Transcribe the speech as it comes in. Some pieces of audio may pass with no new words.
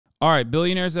All right,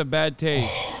 billionaires have bad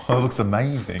taste. Oh, it looks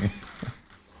amazing.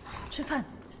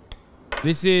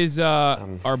 This is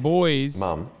our boys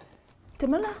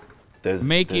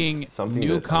making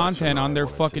new content on their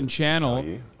fucking channel.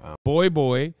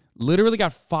 Boy literally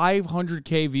got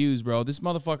 500K views, bro. This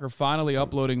motherfucker finally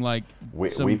uploading like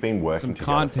we've been working together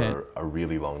content for a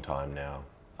really long time now.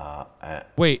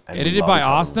 Wait, edited by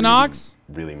Ostenox?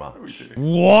 Really much.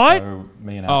 What? So,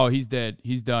 oh, he's dead.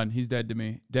 He's done. He's dead to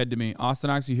me. Dead to me.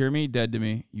 Ostenox, you hear me? Dead to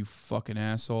me. You fucking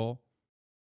asshole.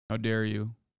 How dare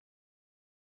you?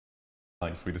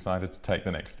 Alex, we decided to take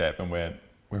the next step, and we're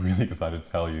really excited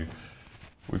to tell you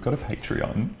we've got a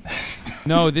Patreon.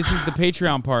 No, this is the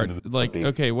Patreon part. Like,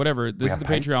 okay, whatever. This is the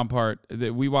Patreon part.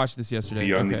 We watched this yesterday.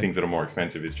 The only things that are more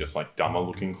expensive is just like dumber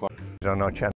looking clothes. On our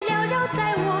channel.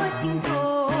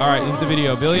 All right, this is the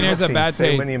video. Billionaires have bad taste.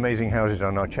 So many amazing houses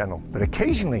on our channel, but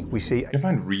occasionally we see. I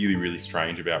find really, really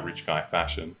strange about rich guy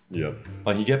fashion. Yeah.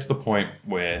 Like you get to the point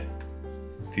where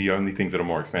the only things that are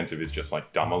more expensive is just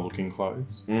like dumber looking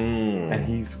clothes. And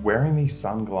he's wearing these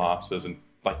sunglasses and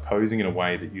like posing in a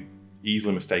way that you'd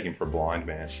easily mistake him for a blind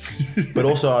man. But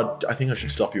also, I think I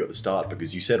should stop you at the start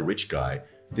because you said rich guy.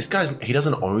 This he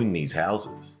doesn't own these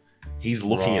houses. He's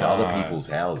looking at other people's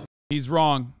houses. He's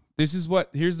wrong. This is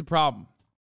what, here's the problem.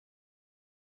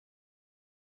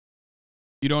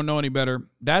 You don't know any better.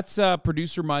 That's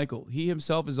producer Michael. He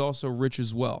himself is also rich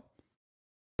as well,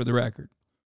 for the record.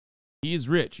 He is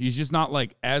rich. He's just not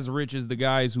like as rich as the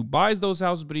guys who buys those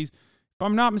houses, but he's, if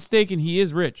I'm not mistaken, he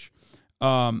is rich.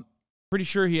 Pretty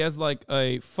sure he has like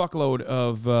a fuckload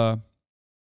of,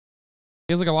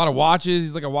 he has like a lot of watches.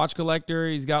 He's like a watch collector.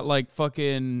 He's got like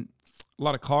fucking a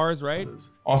lot of cars, right?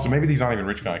 Oh, so maybe these aren't even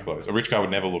rich guy clothes. A rich guy would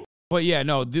never look. But yeah,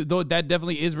 no, that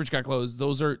definitely is rich guy clothes.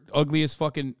 Those are ugly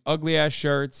ass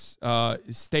shirts.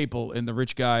 Staple in the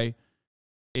rich guy,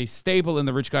 a staple in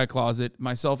the rich guy closet,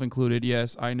 myself included.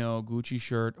 Yes, I know, Gucci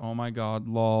shirt. Oh my God,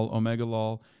 lol, Omega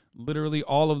lol. Literally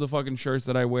all of the fucking shirts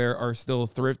that I wear are still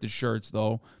thrifted shirts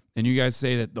though. And you guys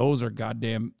say that those are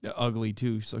goddamn ugly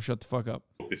too. So shut the fuck up.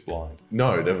 This blind.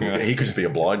 No, never. He could just be a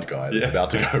blind guy that's about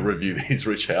to go review these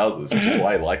rich houses, which is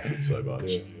why he likes them so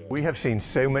much. We have seen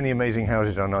so many amazing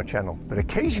houses on our channel, but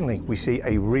occasionally we see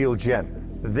a real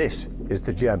gem. This is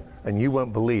the gem, and you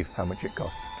won't believe how much it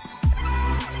costs.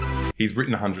 He's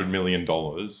written $100 million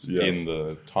in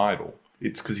the title.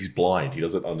 It's because he's blind. He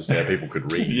doesn't understand people could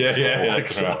read.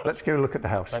 Let's go look at the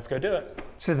house. Let's go do it.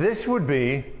 So this would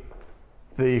be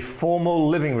the formal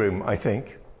living room, I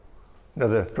think.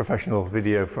 Another professional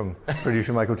video from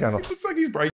producer Michael channel. It looks like he's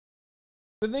breaking.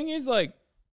 The thing is, like,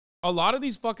 a lot of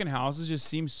these fucking houses just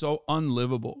seem so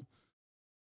unlivable.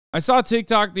 I saw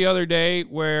TikTok the other day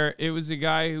where it was a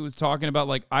guy who was talking about,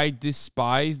 like, I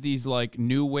despise these, like,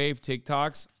 new wave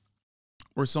TikToks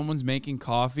where someone's making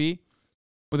coffee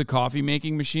with a coffee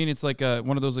making machine. It's like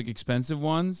one of those, like, expensive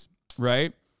ones,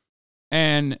 right?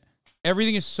 And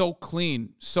everything is so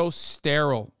clean, so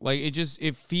sterile. Like,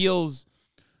 it feels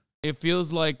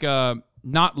like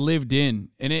not lived in,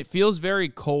 and it feels very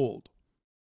cold.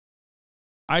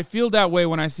 I feel that way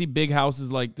when I see big houses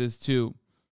like this too,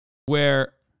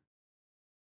 where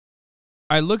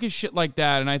I look at shit like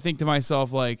that and I think to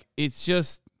myself, like, it's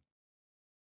just,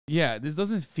 yeah, this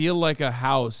doesn't feel like a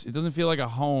house. It doesn't feel like a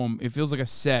home. It feels like a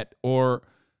set, or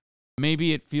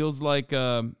maybe it feels like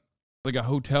a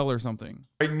hotel or something.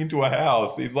 Breaking into a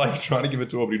house. He's like trying to give it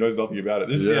to him, but he knows nothing about it.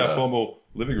 This is the formal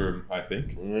living room, I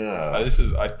think. Yeah.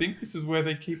 I think this is where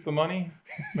they keep the money.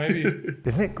 Maybe.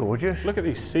 Isn't it gorgeous? Look at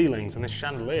these ceilings and this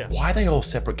chandelier. Why are they all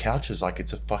separate couches? Like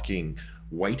it's a fucking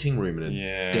waiting room in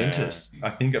a dentist. I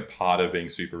think a part of being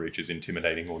super rich is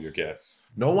intimidating all your guests.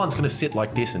 No one's going to sit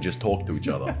like this and just talk to each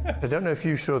other. I don't know if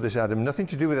you saw this, Adam. Nothing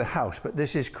to do with a house, but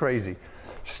this is crazy.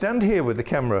 Stand here with the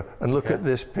camera and look at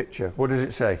this picture. What does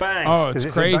it say? Bang. Oh, it's Does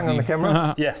it crazy. say bang on the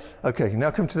camera? Yes. Okay,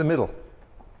 now come to the middle.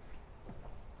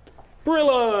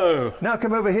 Brillo. Now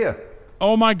come over here.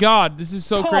 Oh my God, this is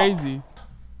so Pop. crazy.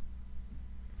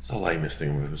 It's the lamest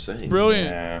thing we've ever seen. Brilliant.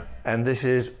 Yeah. And this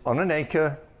is on an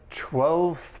acre,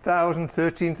 12,000,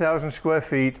 13,000 square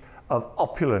feet of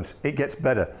opulence. It gets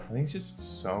better. I think it's just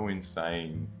so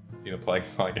insane in a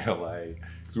place like LA.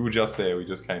 Because we were just there, we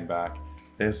just came back.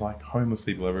 There's like homeless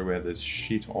people everywhere. There's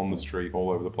shit on the street all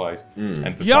over the place.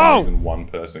 And for some reason, one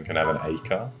person can have an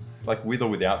acre. Like with or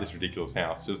without this ridiculous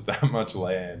house, just that much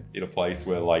land in a place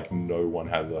where like no one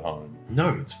has a home.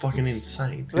 No, it's fucking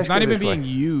insane. It's not even being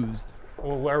used.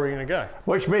 Well, where are we going to go?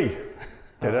 Watch me.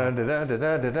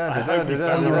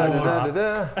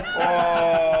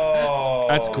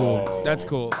 That's cool. That's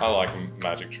cool. I like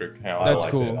magic trick house.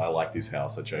 That's cool. I like this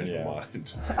house. I changed my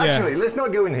mind. Actually, let's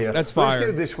not go in here. That's Let's fire.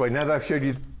 go this way now that I've showed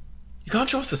you. You can't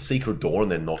show us the secret door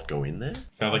and then not go in there.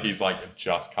 Sounds like he's like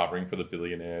just covering for the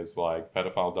Billionaires like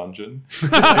pedophile dungeon.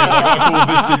 He's like, how cool is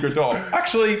this secret door?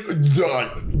 Actually,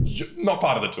 not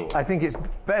part of the tour. I think it's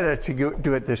better to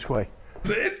do it this way.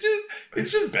 It's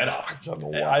just better. I don't know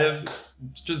why.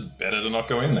 It's just better to not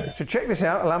go in there. So check this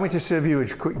out. Allow me to serve you a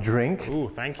quick drink. Ooh,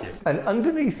 thank you. And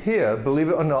underneath here, believe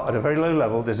it or not, at a very low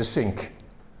level, there's a sink.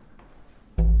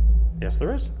 Yes,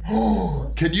 there is.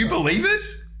 Can you believe it?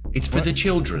 It's for the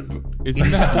children. Isn't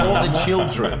It's that, for the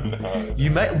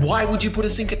children. Why would you put a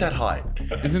sink at that height?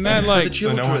 isn't that It's for like the So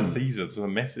no children. one sees it. So the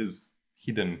mess is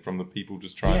hidden from the people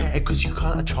just trying Yeah, because you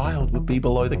can't. A child would be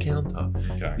below the counter.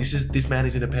 Okay. This man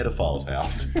is in a pedophile's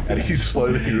house, and he's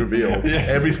slowly revealed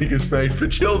everything is made for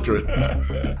children.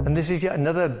 And this is yet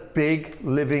another big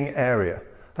living area.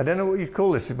 I don't know what you'd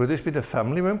call this. Would this be the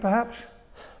family room, perhaps?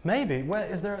 Maybe. Where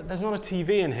is there? There's not a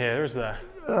TV in here, is there?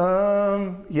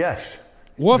 Yes.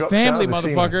 what Drops family, out of the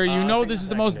ceiling. motherfucker? You know this is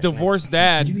the most divorced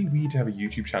dad. Really weird to have a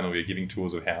YouTube channel where you're giving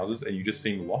tours of houses and you just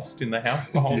seem lost in the house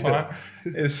the whole time.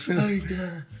 It's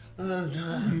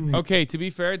Okay, to be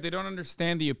fair, they don't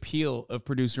understand the appeal of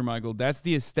producer Michael. That's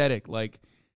the aesthetic. Like,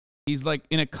 he's like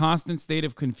in a constant state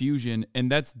of confusion,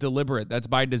 and that's deliberate. That's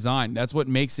by design. That's what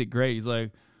makes it great. He's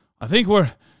like, I think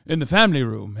we're in the family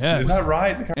room. Yes. Is that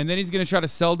right? And then he's gonna try to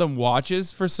sell them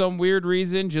watches for some weird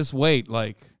reason. Just wait.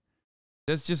 Like,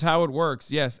 that's just how it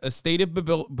works. Yes, a state of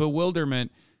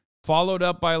bewilderment followed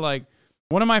up by like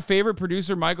one of my favorite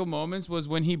producer Michael moments was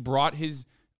when he brought his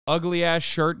ugly ass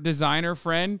shirt designer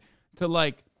friend to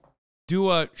like do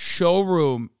a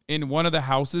showroom in one of the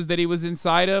houses that he was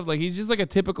inside of. Like, he's just like a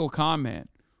typical con man.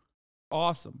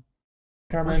 Awesome.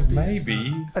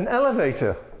 Maybe. An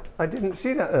elevator. I didn't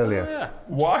see that earlier. Yeah.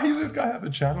 Why does this guy have a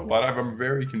channel? I'm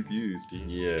very confused.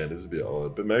 Yeah, this is a bit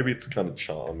odd, but maybe it's kind of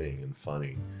charming and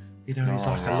funny. You know, he's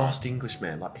like a lost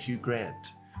Englishman, like Hugh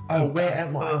Grant. Oh, where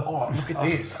am I? Oh, look at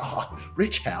this. Oh,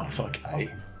 rich house, okay.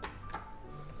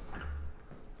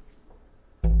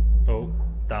 Oh,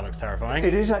 that looks terrifying.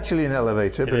 It is actually an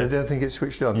elevator, but I don't think it's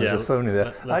switched on. There's Yeah, a phone in there.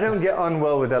 let's- I don't get on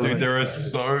well with elevators. Dude, there are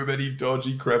so many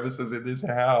dodgy crevices in this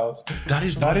house. That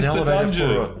is not That an is the elevator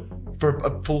dungeon. for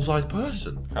a full-size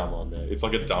person. Come on, man. It's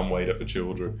like a dumbwaiter for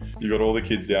children. You got all the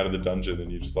kids down in the dungeon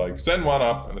and you just like, send one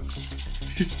up. And it's...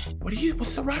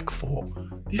 What's the rack for?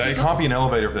 This There is can't be an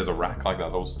elevator if there's a rack like that.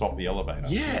 It'll stop the elevator.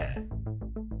 Yeah.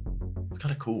 It's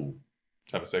kind of cool.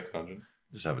 Have a sex dungeon.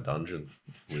 Just have a dungeon,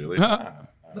 really.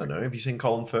 I don't know. Have you seen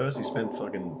Colin Firth? He spent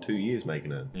fucking 2 years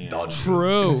making a dungeon.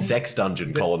 True. Sex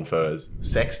dungeon, Colin Firth.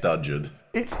 Sex dungeon.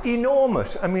 It's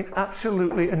enormous. I mean,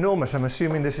 absolutely enormous. I'm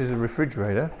assuming this is a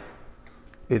refrigerator.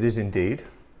 It is indeed.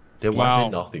 Why is Wow. there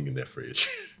nothing in their fridge?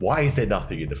 Why is there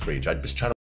nothing in the fridge? I was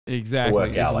trying to Exactly.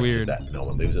 work It's out like weird. that no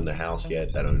one lives in the house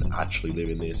yet. They don't actually live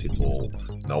in this. It's all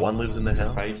no one lives in the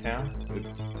house. Fake house.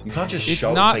 You can't just It's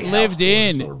show not say house lived to them.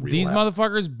 It's in. not a real These house.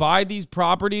 motherfuckers buy these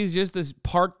properties just to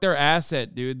park their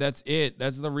asset, dude. That's it.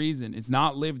 That's the reason. It's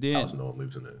not lived in. No one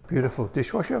lives in it. Beautiful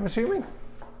dishwasher, I'm assuming.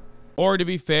 Or to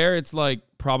be fair, it's like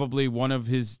probably one of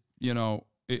his, 11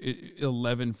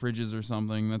 fridges or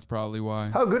something. That's probably why.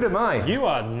 How good am I? You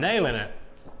are nailing it.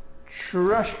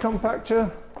 Trash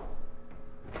compactor.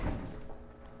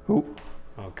 Ooh.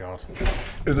 Oh, God.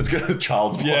 Is it a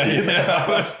child's body in the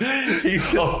house?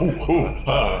 He's just,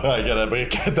 I gotta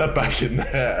get that back in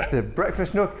there. The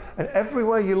breakfast nook, and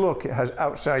everywhere you look, it has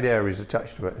outside areas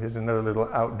attached to it. Here's another little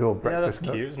outdoor Yeah, that's breakfast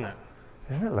nook. cute, isn't it?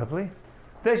 Isn't it lovely?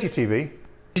 There's your TV.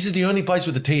 This is the only place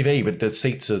with a TV, but the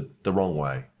seats are the wrong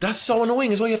way. That's so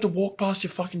annoying as well. You have to walk past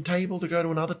your fucking table to go to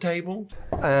another table.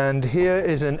 And here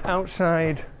is an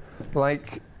outside,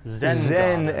 like,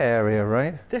 Zen garden. area,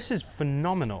 right? This is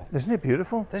phenomenal. Isn't it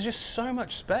beautiful? There's just so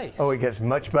much space. Oh, it gets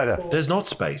much better. There's not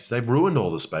space. They've ruined all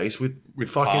the space with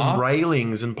fucking Paths?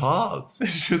 railings and paths.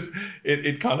 It's just,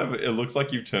 it looks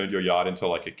like you've turned your yard into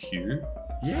like a queue.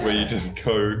 Yeah. Where you just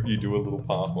you do a little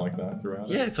path like that throughout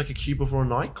it. Yeah, it's like a queue before a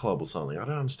nightclub or something. I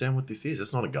don't understand what this is.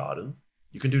 It's not a garden.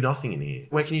 You can do nothing in here.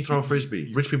 Where can you throw a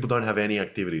frisbee? Rich people don't have any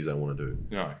activities they want to do.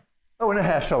 No. Oh, and a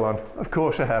hair salon. Of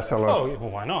course, a hair salon. Oh,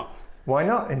 well, why not? Why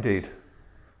not, indeed?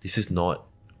 This is not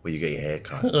where you get your hair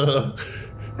cut.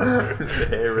 The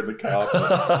hair in the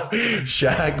carpet.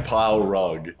 Shag pile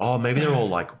rug. Oh, maybe they're all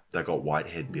like, they got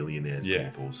white-haired billionaires Yeah,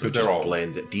 people. So 'cause it they're just all-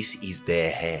 blends it. This is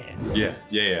their hair.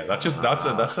 Yeah. That's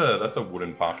a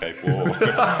wooden parquet floor,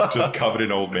 just covered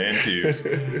in old man pubes.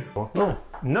 Oh,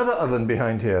 another oven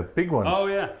behind here. Big ones. Oh,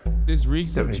 yeah. This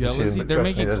reeks of Definitely just see them, jealousy. but They're trust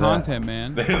me, making there's content,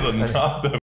 man. There's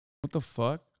another. What the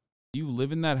fuck? You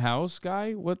live in that house,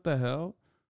 guy? What the hell?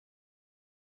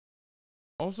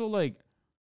 Also, like,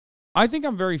 I think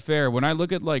I'm very fair when I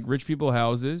look at like rich people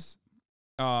houses.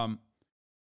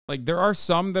 Like there are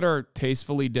some that are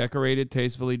tastefully decorated,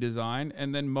 tastefully designed,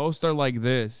 and then most are like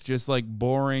this, just like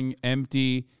boring,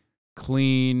 empty,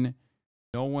 clean.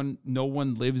 No one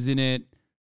lives in it,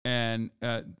 and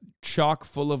chock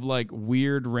full of like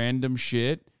weird random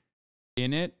shit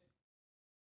in it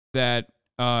that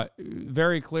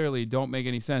very clearly don't make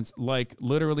any sense. Like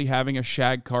literally having a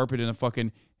shag carpet in a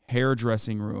fucking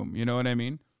hairdressing room. You know what I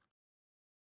mean?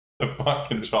 The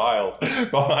fucking child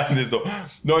behind this door.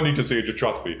 No need to see it, just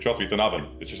trust me. Trust me, it's an oven.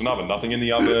 It's just an oven. Nothing in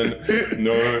the oven.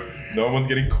 No one's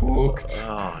getting cooked.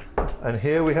 Oh, And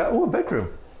here we have, a bedroom.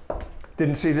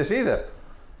 Didn't see this either.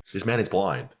 this man is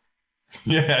blind.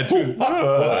 Yeah, dude.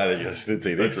 I just didn't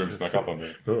see this. Bedroom snuck up on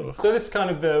me. Oh. So this kind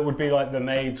of would be like the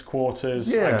maid's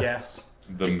quarters, Yeah. I guess.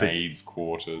 The maid's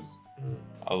quarters.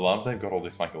 I love they've got all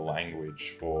this like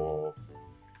language for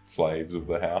slaves of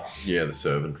the house. Yeah, the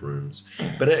servant rooms.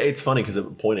 But it's funny because at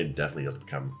the point it definitely does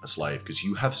become a slave because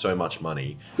you have so much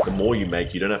money. The more you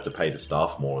make, you don't have to pay the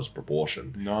staff more as a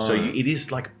proportion. No. So it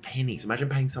is like pennies. Imagine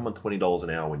paying someone $20 an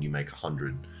hour when you make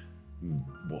 100.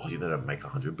 Well, you don't make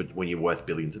 100, but when you're worth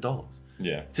billions of dollars.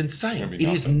 Yeah. It's insane. It'd be It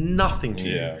is nothing to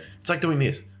Yeah. you. It's like doing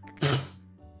this.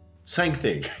 Same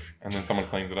thing. And then someone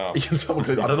cleans it up. Someone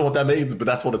said, I don't know what that means, but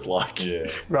that's what it's like. Yeah.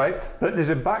 Right, but there's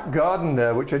a back garden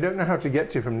there, which I don't know how to get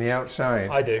to from the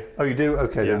outside. I do. Oh, you do?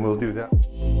 Okay, then we'll do that.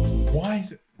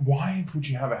 Why would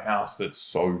you have a house that's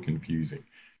so confusing?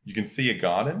 You can see a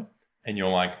garden and you're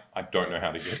like, I don't know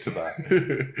how to get to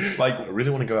that. Like, I really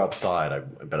want to go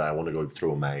outside, but I want to go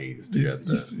through a maze to you get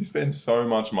there. spend so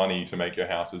much money to make your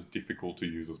house as difficult to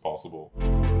use as possible.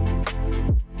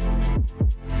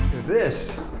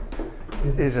 This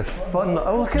is a fun.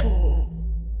 Oh, look at.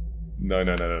 No,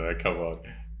 come on.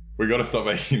 We got to stop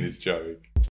making this joke.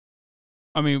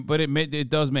 I mean, but it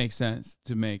does make sense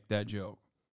to make that joke.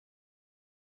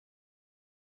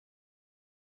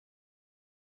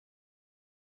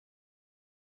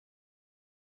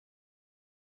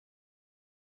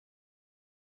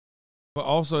 But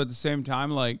also at the same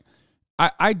time, like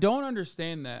I don't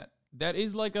understand that. That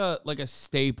is like a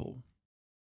staple.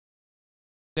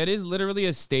 That is literally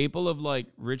a staple of like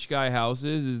rich guy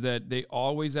houses, is that they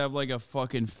always have like a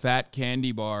fucking fat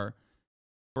candy bar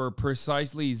for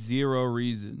precisely zero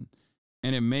reason.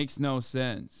 And it makes no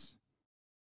sense.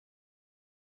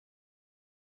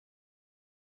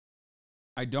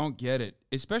 I don't get it.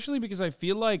 Especially because I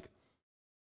feel like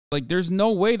there's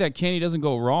no way that candy doesn't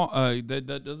go wrong.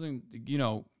 That doesn't,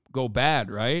 go bad,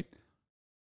 right?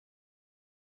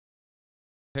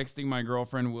 Texting my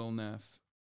girlfriend Will Neff,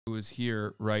 who is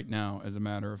here right now, as a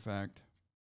matter of fact.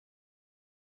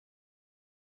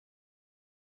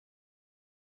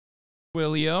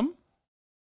 William?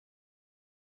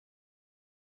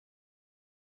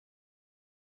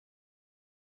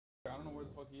 I don't know where the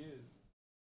fuck he is.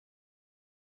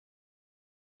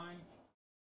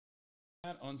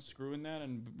 Unscrewing that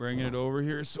and bringing it over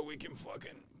here so we can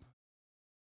fucking...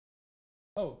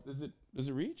 Oh, does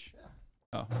it reach? Yeah.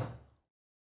 Oh.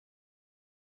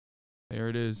 There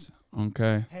it is.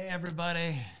 Okay. Hey,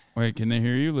 everybody. Wait, can they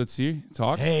hear you? Let's see.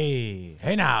 Talk. Hey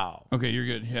now. Okay, you're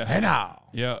good. Yeah. Hey now.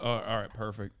 Yeah. All right.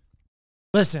 Perfect.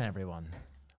 Listen, everyone.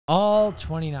 All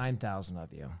 29,000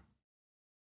 of you.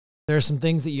 There are some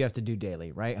things that you have to do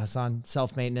daily, right, Hasan?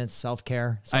 Self-maintenance,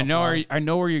 self-care. I know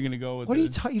where you're gonna go with What are you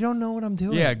this. talking? You don't know what I'm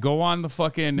doing. Yeah, go on the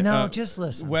fucking just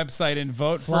listen. website and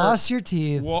vote Floss for your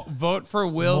teeth. vote for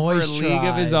Will for a league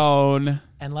of his own.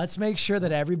 And let's make sure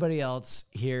that everybody else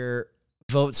here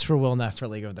votes for Will Neff for a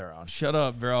league of their own. Shut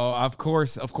up, bro. Of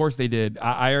course they did.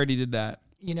 I already did that.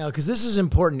 You know, because this is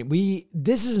important.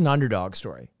 This is an underdog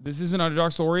story. This is an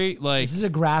underdog story. Like, this is a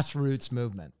grassroots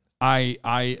movement.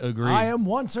 I agree. I am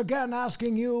once again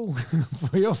asking you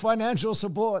for your financial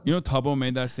support. You know, Tubbo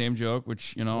made that same joke,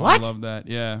 which, What? I love that.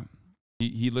 Yeah.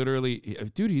 He literally,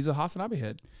 dude, he's a Hasanabi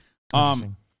head.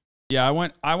 Interesting. Yeah, I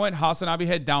went Hasanabi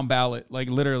head down ballot, like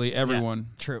literally everyone.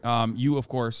 Yeah, true. You of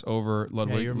course over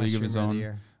Ludwig, you're my League of His streamer of the Own.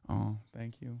 year. Oh,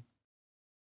 thank you.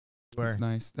 Where That's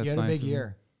nice. That's you had nice. a big of you.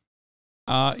 year.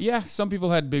 Yeah, some people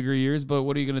had bigger years, but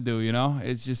what are you gonna do? You know,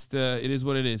 it's just it is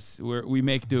what it is. We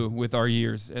make do with our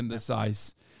years and the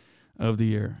size of the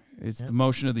year. It's the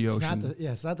motion of the ocean.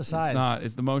 It's not the size. It's not.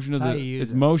 It's the motion It's of how the. you use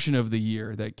It's it. motion of the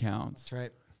year that counts.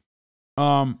 That's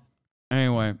right.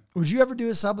 Anyway, Would you ever do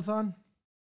a subathon?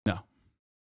 No.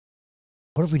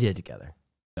 What if we did it together?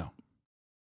 No.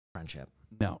 Friendship.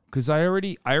 no, because I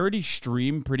already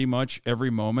stream pretty much every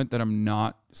moment that I'm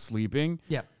not sleeping.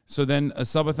 Yeah. So then a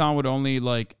subathon would only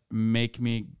like make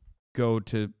me go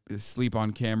to sleep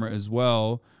on camera as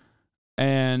well.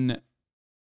 And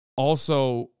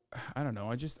also, I don't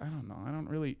know. I don't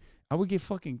know. I would get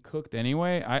fucking cooked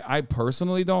anyway. I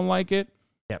personally don't like it.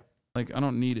 Yep. Like, I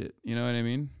don't need it. You know what I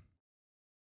mean?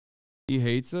 He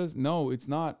hates us? No, it's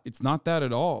not. It's not that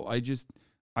at all.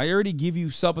 I already give you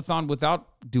subathon without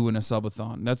doing a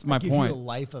subathon. That's my point. I give you a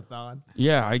life-a-thon.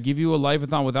 Yeah, I give you a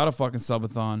life-a-thon without a fucking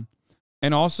subathon.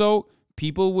 And also,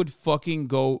 people would fucking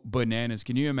go bananas.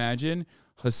 Can you imagine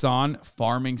Hasan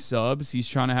farming subs? He's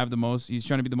trying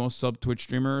to be the most sub Twitch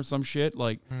streamer or some shit.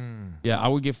 Like, yeah, I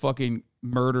would get fucking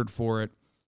murdered for it.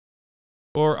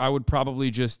 Or I would probably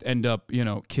just end up, you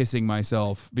know, kissing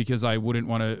myself because I wouldn't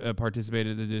want to participate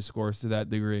in the discourse to that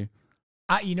degree.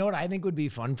 You know what I think would be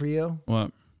fun for you?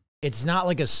 What? It's not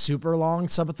like a super long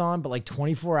subathon, but like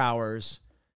 24 hours.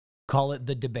 Call it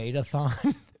the debate-a-thon.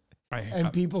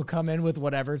 And people come in with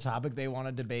whatever topic they want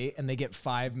to debate, and they get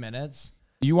 5 minutes.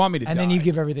 You want me to die. And then you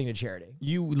give everything to charity.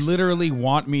 You literally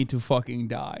want me to fucking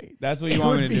die. That's what you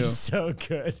want me to do. It would be so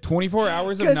good. 24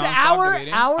 hours of nonstop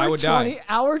debating, I would die.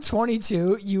 Hour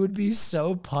 22, you would be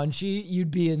so punchy,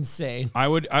 you'd be insane. I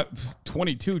would,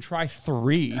 22, try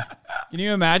 3. Can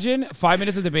you imagine 5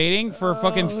 minutes of debating for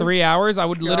fucking 3 hours? I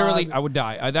would literally, I would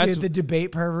die. Dude, the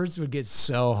debate perverts would get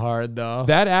so hard, though.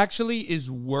 That actually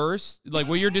is worse. Like,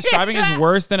 what you're describing is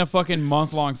worse than a fucking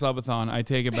month-long subathon. I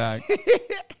take it back.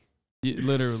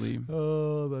 Literally.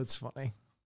 Oh, that's funny.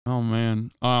 Oh, man.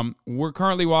 We're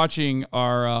currently watching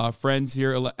our friends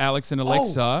here, Alex and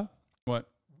Alexa. Oh. What?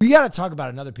 We got to talk about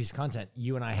another piece of content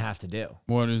you and I have to do.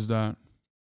 What is that?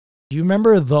 Do you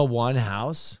remember the one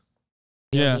house?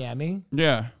 Yeah. Neil Niemi?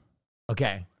 Yeah.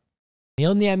 Okay.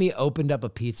 Neil Niemi opened up a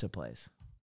pizza place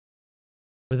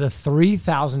with a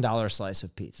 $3,000 slice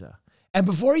of pizza. And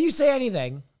before you say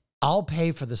anything, I'll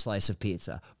pay for the slice of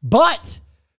pizza. But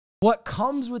what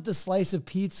comes with the slice of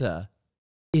pizza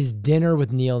is dinner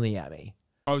with Neil Niemi.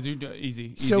 Oh, dude,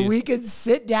 easy. So we can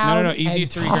sit down. No.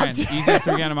 Easiest $3,000. Easiest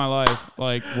 $3,000 of my life.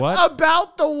 Like, what?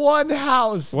 About the one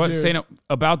house. What? Dude. Say no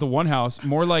about the one house.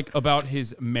 More like about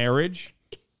his marriage,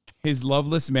 his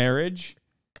loveless marriage,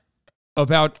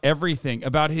 about everything,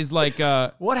 about his like.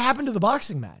 What happened to the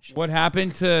boxing match? What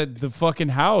happened to the fucking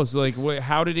house? Like,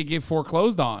 how did it get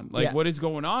foreclosed on? Like, Yeah. what is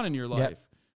going on in your life? Yep.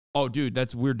 Oh, dude,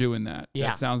 we're doing that. Yeah.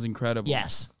 That sounds incredible.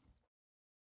 Yes.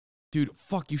 Dude,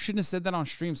 fuck, you shouldn't have said that on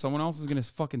stream. Someone else is going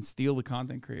to fucking steal the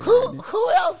content creator.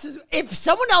 Who else is, if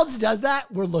someone else does that,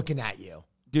 we're looking at you.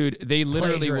 Dude, they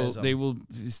literally Plagiarism. will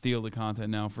steal the content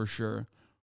now for sure.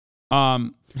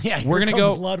 Yeah, we're going to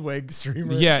go Ludwig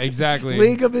streamer. Yeah, exactly.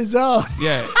 League of his own.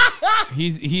 Yeah.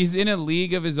 He's in a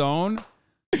league of his own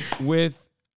with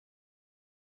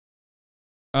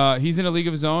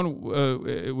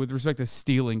with respect to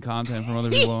stealing content from other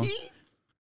people.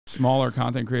 Smaller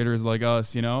content creators like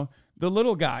us, you know, the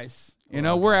little guys, you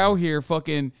know, we're out here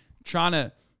fucking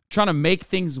trying to make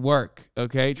things work.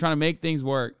 Okay. Trying to make things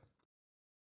work.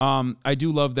 I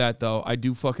do love that though. I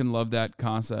do fucking love that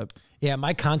concept. Yeah.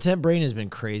 My content brain has been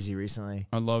crazy recently.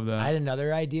 I love that. I had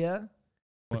another idea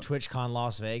for TwitchCon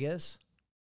Las Vegas.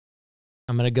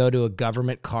 I'm going to go to a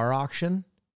government car auction.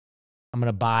 I'm going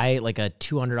to buy like a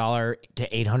 $200 to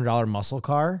 $800 muscle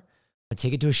car. I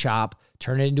take it to a shop,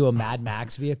 turn it into a Mad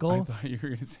Max vehicle. I thought you were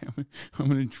going to say, I'm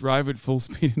going to drive at full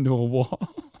speed into a wall.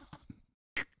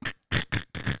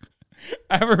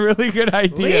 I have a really good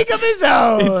idea. League of his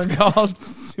own. It's called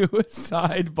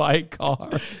Suicide by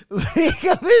Car. League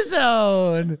of his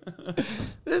own.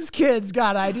 This kid's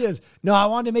got ideas. No, I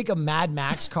wanted to make a Mad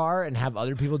Max car and have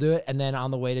other people do it. And then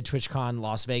on the way to TwitchCon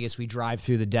Las Vegas, we drive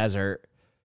through the desert.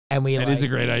 And That is a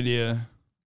great idea.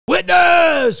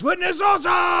 Witness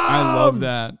awesome. I love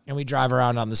that. And we drive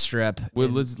around on the strip. Well,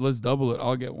 let's double it.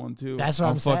 I'll get one too. That's what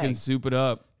I'm fucking saying. soup it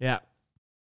up. Yeah.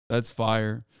 That's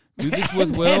fire. Do this with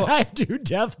And Will. then I do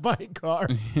death by car.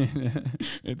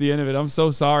 At the end of it, I'm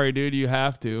so sorry, dude. You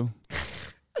have to.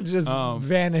 Just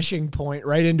vanishing point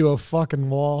right into a fucking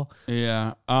wall.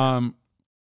 Yeah.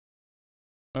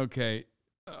 Okay.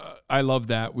 I love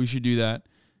that. We should do that.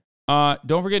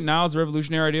 Don't forget Niall's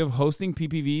revolutionary idea of hosting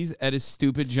PPVs at his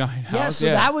stupid giant house. Yeah, so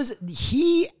that was,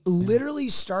 he literally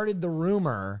started the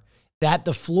rumor that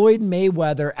the Floyd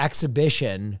Mayweather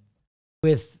exhibition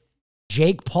with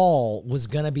Jake Paul was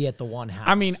going to be at the one house.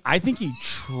 I mean, I think he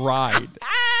tried.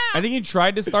 I think he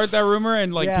tried to start that rumor,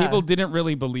 and like people didn't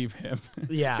really believe him.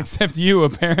 Yeah. Except you,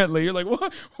 apparently. You're like,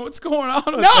 what? What's going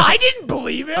on? No, I didn't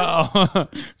believe him. Oh,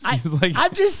 seems like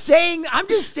I'm just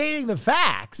stating the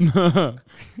facts.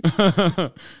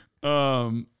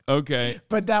 Okay.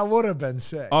 But that would have been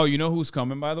sick. Oh, you know who's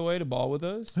coming, by the way, to ball with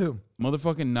us? Who?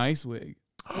 Motherfucking Nice Wig.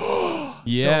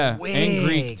 Yeah, and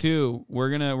Greek too. We're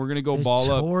gonna go ball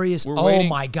up. Notorious. We're Oh waiting.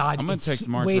 my God! I'm gonna text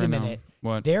March. Wait right a minute. Now.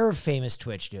 What? They're a famous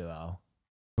Twitch duo.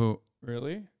 Who?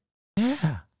 Really?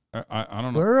 Yeah. I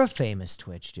don't know. We're a famous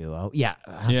Twitch duo. Yeah,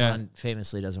 Hasan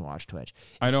famously doesn't watch Twitch.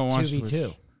 I don't watch 2v2.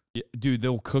 Twitch. Yeah, dude,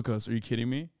 they'll cook us. Are you kidding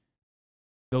me?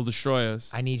 They'll destroy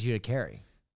us. I need you to carry.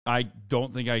 I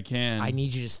don't think I can. I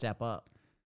need you to step up.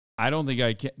 I don't think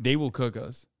I can. They will cook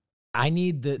us. I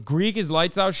need the Greek is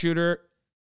lights out shooter.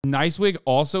 Nicewig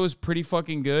also is pretty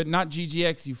fucking good. Not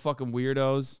GGX, you fucking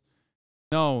weirdos.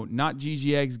 No, not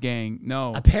GGX gang.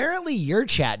 No. Apparently your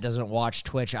chat doesn't watch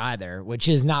Twitch either, which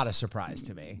is not a surprise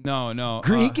to me. No.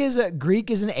 Greek is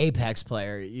an Apex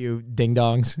player, you ding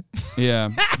dongs. Yeah.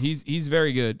 He's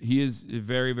very good. He is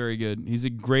very, very good. He's a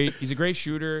great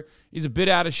shooter. He's a bit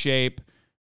out of shape,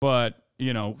 but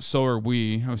you know, so are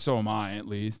we. So am I, at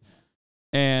least.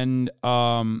 And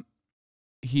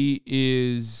he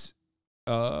is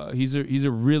he's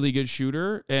a really good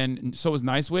shooter, and so is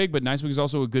Nicewig, but Nicewig is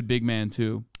also a good big man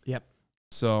too. Yep.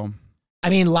 So I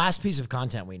mean, last piece of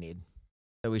content we need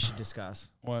that we should discuss.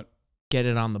 What? Get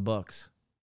it on the books.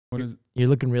 What is it? You're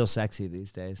looking real sexy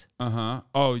these days.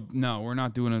 Oh no, we're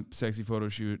not doing a sexy photo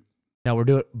shoot. No, we're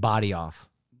doing body off.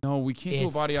 No, we can't do a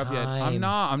It's body off yet. time.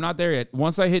 I'm not there yet.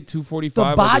 Once I hit 245, The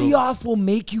I'll body do it. off will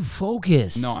make you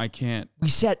focus. No, I can't. We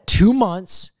set 2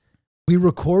 months. We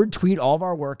record, tweet all of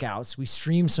our workouts. We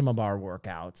stream some of our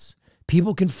workouts.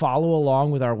 People can follow along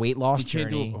with our weight loss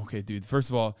journey. Okay, dude. First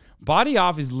of all, body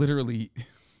off is literally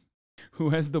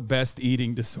who has the best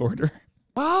eating disorder.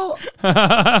 Well,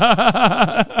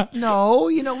 no,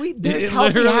 you know, there's It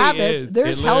healthy literally habits. is.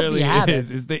 There's It healthy literally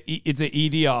habits. is. It's an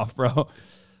ED off, bro.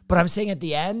 But I'm saying at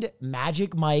the end,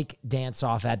 Magic Mike dance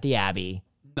off at the Abbey.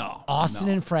 No. Austin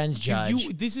and Friends judge.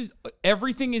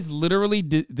 Everything is literally,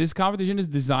 this competition is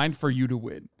designed for you to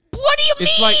win. What do you mean?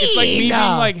 It's like me being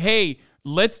like, hey,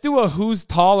 let's do a who's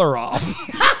taller off.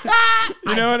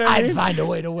 You know what I mean? I'd find a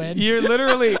way to win. You're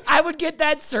literally. I would get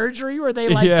that surgery where they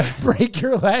break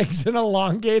your legs and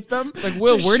elongate them. It's like,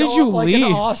 Will, to where did show you up like leave?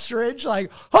 an ostrich,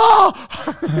 like,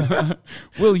 oh,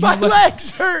 Will, my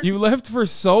legs hurt. You left for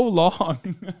so long.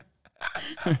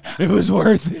 It was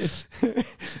worth it.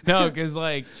 No, because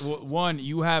like one,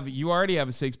 you already have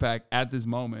a 6-pack at this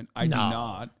moment. I do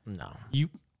not. No,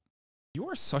 you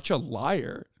are such a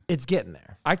liar. It's getting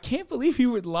there. I can't believe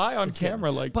you would lie on camera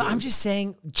like But this. I'm just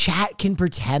saying, chat can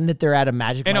pretend that they're at a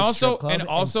Magic Mike strip club and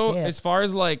also, tip. as far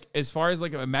as like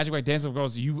a Magic Mike dance club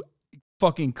goes, you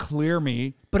fucking clear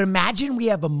me. But imagine we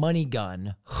have a money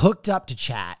gun hooked up to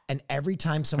chat, and every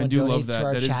time someone donates to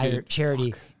our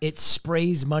charity, it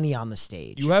sprays money on the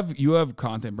stage. You have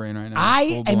content brain right now.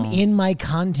 I am in my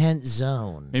content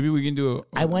zone. Maybe we can do it.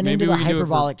 I went into the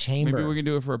hyperbolic chamber. Maybe we can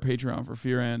do it for a Patreon for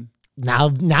Fear End.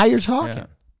 Now you're talking. Yeah.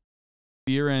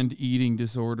 Fear End eating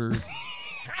disorders.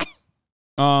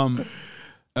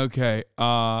 Okay.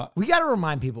 We got to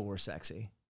remind people we're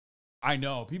sexy. I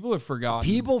know. People have forgotten.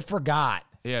 People forgot.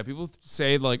 Yeah, people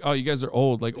say like, "Oh, you guys are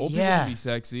old." Like old people can be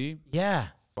sexy. Yeah.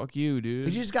 Fuck you, dude.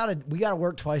 We gotta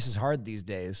work twice as hard these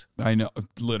days. I know,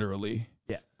 literally.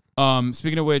 Yeah.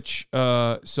 Speaking of which,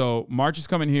 so March is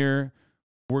coming here.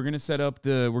 We're gonna set up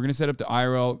the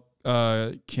IRL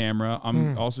camera.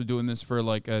 I'm also doing this for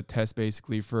like a test,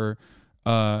 basically for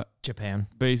Japan.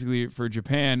 Basically for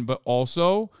Japan, but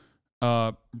also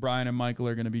Brian and Michael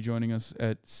are gonna be joining us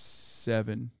at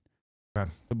 7. Okay.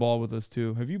 To ball with us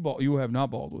too. Have you balled? You have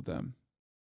not balled with them.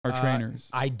 Our trainers.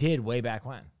 I did way back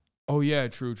when. Oh yeah,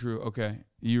 true. Okay,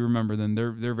 you remember them.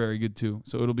 They're very good too.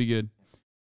 So it'll be good.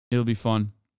 It'll be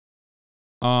fun.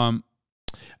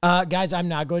 Guys, I'm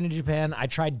not going to Japan. I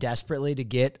tried desperately to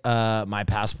get my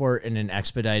passport in an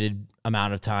expedited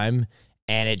amount of time,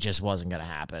 and it just wasn't going to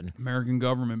happen. American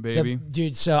government, baby.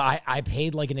 Dude, so I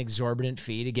paid like an exorbitant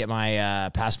fee to get my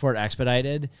passport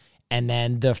expedited, and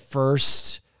then the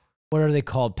first, what are they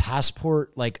called?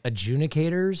 Passport like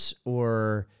adjudicators,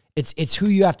 or it's who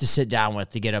you have to sit down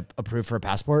with to get approved for a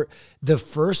passport. The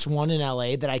first one in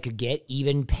LA that I could get,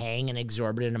 even paying an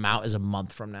exorbitant amount, is a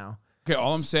month from now. Okay,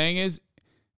 all I'm saying is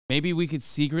maybe we could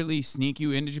secretly sneak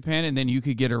you into Japan and then you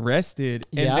could get arrested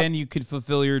and then you could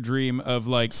fulfill your dream of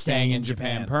like staying in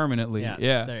Japan permanently.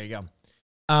 Yeah. There you go.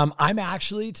 I'm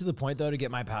actually to the point though to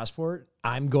get my passport.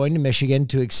 I'm going to Michigan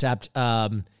to accept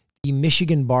the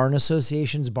Michigan Barn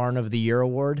Association's Barn of the Year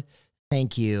award.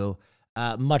 Thank you.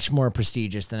 Much more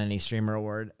prestigious than any streamer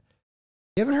award.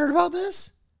 You haven't heard about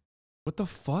this? What the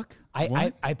fuck?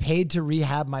 I paid to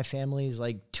rehab my family's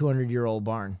like 200-year-old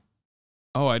barn.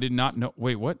 Oh, I did not know.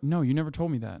 Wait, what? No, you never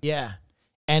told me that. Yeah.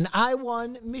 And I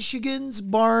won Michigan's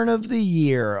Barn of the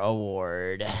Year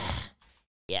award.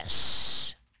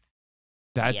 Yes.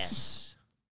 That's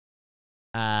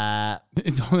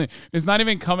It's not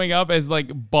even coming up as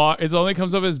like bar. It only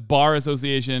comes up as bar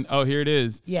association. Oh, here it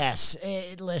is. Yes,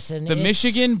 listen. The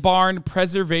Michigan Barn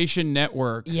Preservation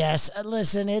Network. Yes,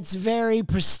 listen. It's very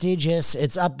prestigious.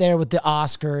 It's up there with the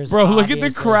Oscars. Bro, look at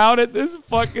the crowd at this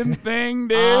fucking thing,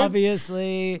 dude.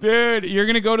 Obviously, dude, you're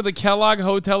gonna go to the Kellogg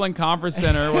Hotel and Conference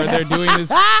Center where they're doing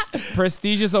this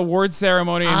prestigious award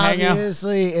ceremony and hang out.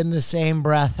 Obviously, in the same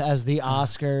breath as the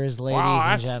Oscars, ladies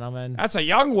and gentlemen. That's a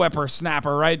young whippersnapper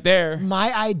right there.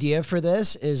 My idea for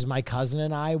this is my cousin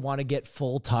and I want to get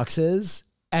full tuxes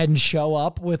and show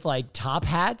up with like top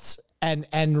hats and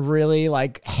really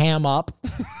like ham up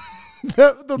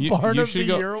the Barn of the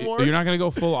Year award. You're not gonna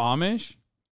go full Amish?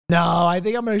 No, I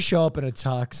think I'm gonna show up in a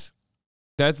tux.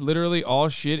 That's literally all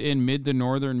shit in mid to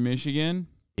northern Michigan.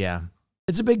 Yeah,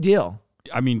 it's a big deal.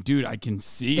 I mean, dude, I can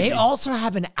see. They also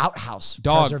have an outhouse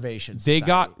preservation society. They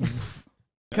got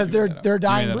because they're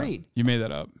dying breed. You made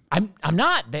that up. I'm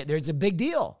not. There's a big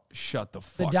deal. Shut the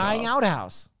fuck up. The dying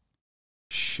outhouse.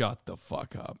 Shut the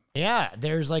fuck up. Yeah,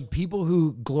 there's like people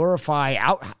who glorify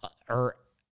outhouse.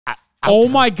 Oh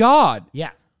my God.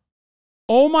 Yeah.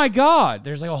 Oh my God.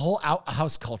 There's like a whole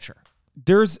outhouse culture.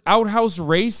 There's outhouse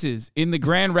races in the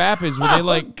Grand Rapids where they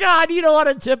like. Oh God, you don't want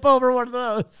to tip over one of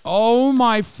those. Oh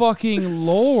my fucking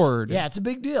Lord. Yeah, it's a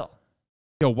big deal.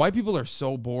 Yo, white people are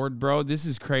so bored, bro. This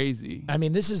is crazy. I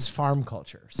mean, this is farm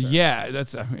culture. Sir. Yeah,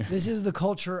 this is the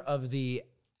culture of the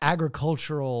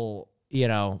agricultural,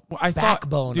 Backbone.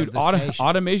 backbone Dude, of this nation.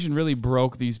 automation really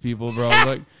broke these people, bro.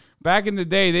 Like back in the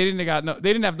day, they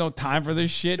didn't have no time for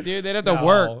this shit, dude. They'd have to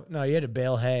work. No, you had to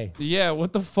bale hay. Yeah,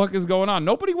 what the fuck is going on?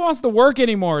 Nobody wants to work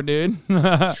anymore, dude.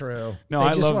 True. No,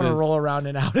 I just want to roll around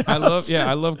and out.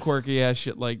 I love quirky ass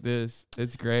shit like this.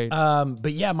 It's great.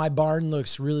 But yeah, my barn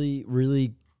looks really,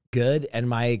 really good, and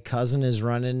my cousin is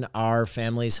running our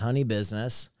family's honey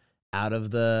business out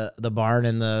of the barn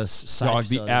and the side. Dog,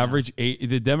 the average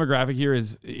the demographic here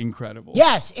is incredible.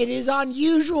 Yes, it is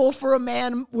unusual for a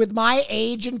man with my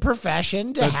age and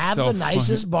profession to have the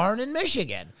nicest barn in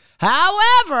Michigan.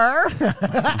 However,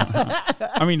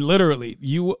 I mean, literally,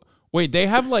 they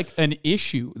have like an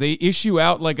issue. They issue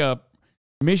out like a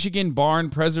Michigan Barn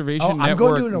Preservation Network. I'm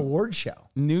going to an award show.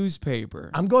 Newspaper.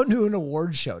 I'm going to an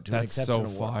award show to That's accept so an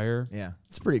award. fire. Yeah,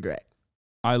 it's pretty great.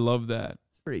 I love that.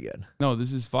 Pretty good. No,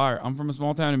 this is fire. I'm from a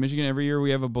small town in Michigan. Every year we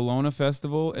have a bologna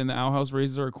festival, and the outhouse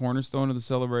races are a cornerstone of the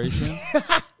celebration.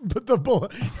 But the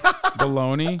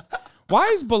bologna. Why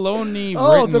is bologna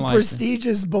written like the like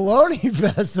prestigious bologna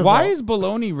festival. Why is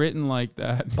bologna written like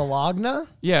that? Bologna?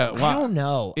 Yeah. I don't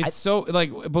know. It's so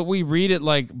like, but we read it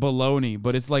like bologna,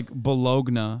 but it's like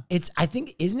Bologna. I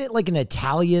think, isn't it like an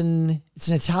Italian? It's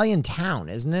an Italian town,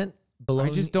 isn't it? I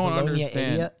just don't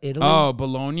understand. Italy? Oh,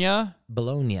 Bologna?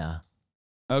 Bologna.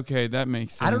 Okay, that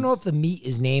makes sense. I don't know if the meat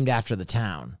is named after the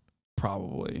town.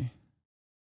 Probably.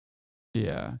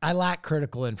 Yeah. I lack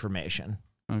critical information.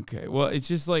 Okay. Well, it's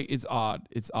just like, it's odd.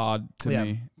 It's odd to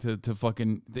me to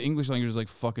fucking, the English language is like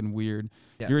fucking weird.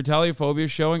 Yeah. Your Italiaphobia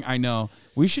is showing? I know.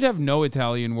 We should have no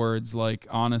Italian words, like,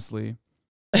 honestly.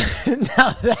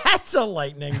 Now that's a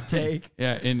lightning take.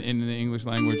 Yeah, in the English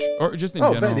language. Or just in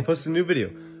general. Oh, man, he posted a new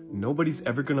video. Nobody's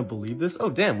ever gonna believe this? Oh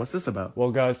damn, what's this about?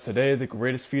 Well guys, today the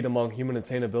greatest feat among human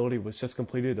attainability was just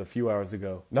completed a few hours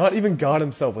ago. Not even God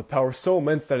himself, with power so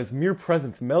immense that his mere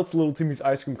presence melts little Timmy's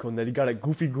ice cream cone that he got at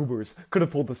Goofy Goobers, could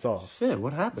have pulled this off. Shit,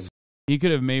 what happened? He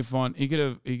could have made fun. He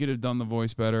could have done the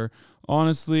voice better.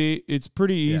 Honestly, it's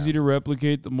pretty easy to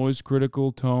replicate the moist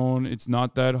critical tone. It's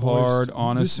not that hard,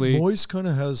 honestly. This voice kind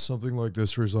of has something like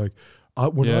this where it's like,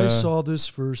 when I saw this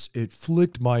first, it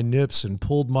flicked my nips and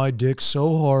pulled my dick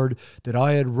so hard that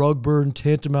I had rug burn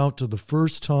tantamount to the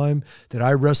first time that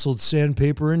I wrestled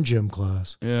sandpaper in gym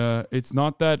class. Yeah, it's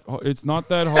not that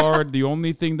hard. The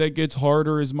only thing that gets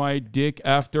harder is my dick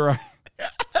after I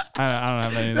don't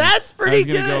have anything. That's pretty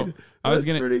good. That's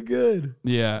pretty good.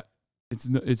 Yeah.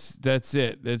 That's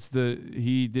it.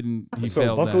 He failed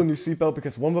So buckle in your seatbelt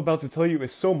because what I'm about to tell you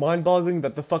is so mind-boggling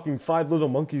that the fucking 5 little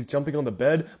monkeys jumping on the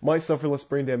bed might suffer less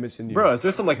brain damage than you. Bro, is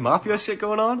there some like mafia shit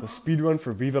going on? The speedrun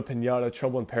for Viva Pinata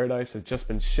Trouble in Paradise has just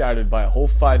been shattered by a whole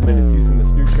 5 minutes using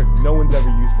this new trick no one's ever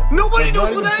used before. Nobody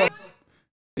knows what that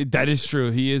is! That is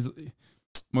true. He is.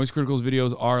 Moist Critical's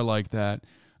videos are like that.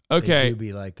 Okay. They do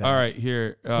be like that. All right,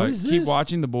 here. Keep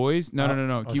watching The Boys.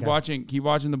 No. Keep watching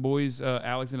The Boys.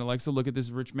 Alex and Alexa, look at this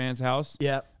rich man's house.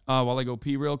 Yeah. While I go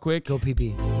pee real quick. Go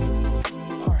pee.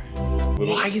 All right.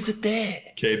 Why is it there?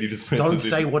 Candy dispensers. Don't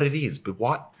say what it is, but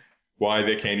what? Why are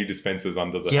there candy dispensers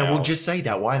under the house? Yeah, we'll just say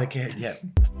that. Why the candy? Yeah.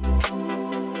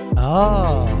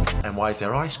 Oh. And why is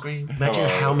there ice cream? Imagine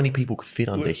how many people could fit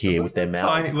under here with their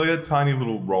mouth. Look at a tiny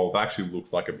little roll. It actually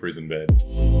looks like a prison bed.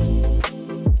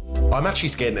 I'm actually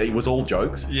scared. It was all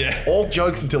jokes. Yeah. All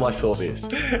jokes until I saw this.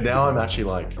 Now I'm actually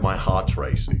like, my heart's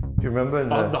racing. Do you remember?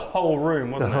 The whole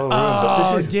room, wasn't the whole it? room.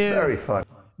 But Oh, this is dude. very fun.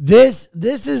 This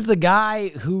is the guy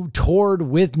who toured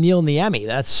with Neil Niemi.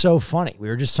 That's so funny. We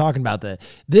were just talking about that.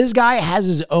 This guy has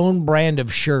his own brand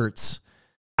of shirts.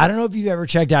 I don't know if you've ever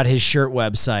checked out his shirt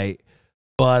website,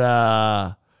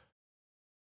 but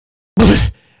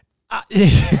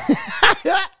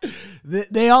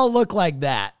they all look like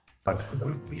that.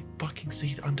 We fucking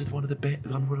see under one of the bed,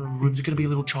 under one of the rooms. There's gonna be a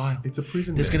little child. It's a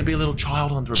prison. There's bed. gonna be a little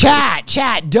child under.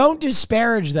 Chat. Don't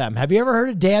disparage them. Have you ever heard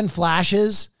of Dan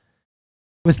Flashes?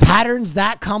 With patterns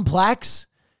that complex,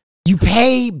 you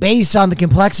pay based on the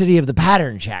complexity of the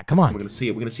pattern. Chat. Come on. We're gonna see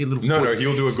it. We're gonna see a little. No, foot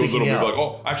he'll do a good little sticking move out. like,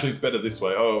 oh, actually, it's better this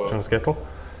way. Oh, Trying to skittle?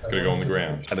 it's gonna go on the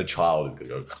ground. And a child is gonna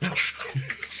go.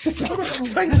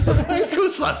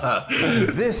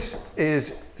 This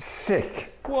is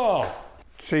sick. Whoa.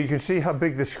 So you can see how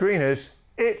big the screen is.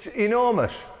 It's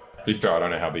enormous. To be fair, I don't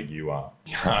know how big you are.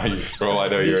 For all I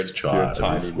know, you're This a child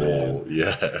tiny is man. small.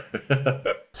 Yeah.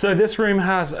 So this room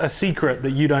has a secret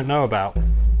that you don't know about.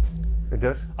 It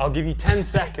does. I'll give you 10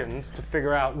 seconds to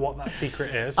figure out what that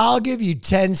secret is. I'll give you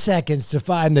 10 seconds to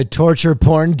find the torture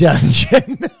porn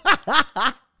dungeon.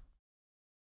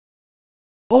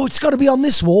 Oh, it's got to be on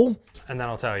this wall. And then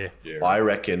I'll tell you. Yeah, I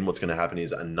reckon what's gonna happen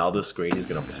is another screen is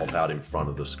gonna pop out in front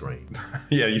of the screen.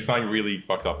 yeah, you're something really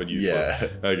fucked up and useless.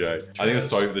 Yeah. Okay. I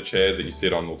think the chairs that you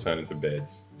sit on will turn into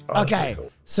beds. Okay,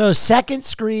 so second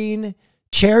screen,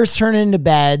 chairs turn into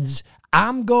beds.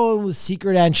 I'm going with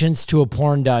secret entrance to a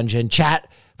porn dungeon. Chat,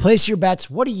 place your bets.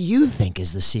 What do you think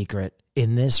is the secret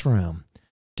in this room?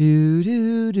 Do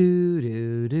do do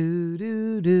do do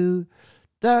do do.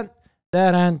 Dun,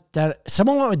 dun, dun, dun.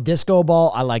 Someone went with disco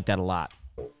ball. I like that a lot.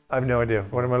 I have no idea.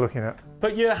 What am I looking at?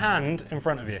 Put your hand in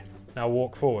front of you. Now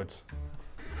walk forwards.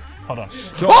 Hold on.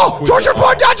 Oh, torture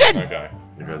porn dungeon! Okay.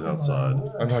 It goes outside.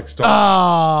 I'm like, stop.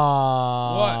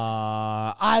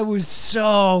 I was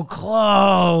so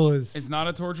close. It's not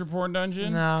a torture porn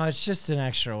dungeon? No, it's just an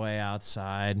extra way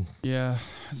outside. Yeah,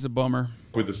 it's a bummer.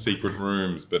 With the secret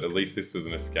rooms, but at least this is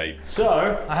an escape. So,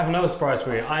 I have another surprise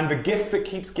for you. I'm the gift that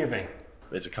keeps giving.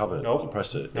 It's a cupboard. Nope. You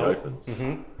press it. Nope. It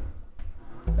opens.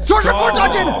 Torture porn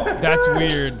dungeon! That's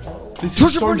weird. This Torture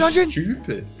is so porn dungeon?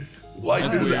 stupid.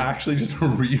 Like, this is actually just a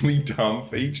really dumb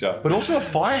feature. But also a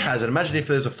fire hazard. Imagine if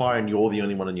there's a fire and you're the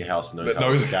only one in your house who knows That how to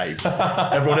knows- escape.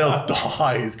 Everyone else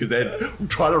dies because they're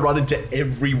trying to run into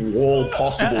every wall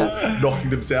possible,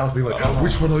 knocking themselves, being like, oh,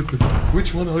 which one opens?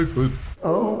 Which one opens?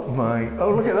 Oh my!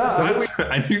 Oh, look at that!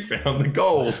 and you found the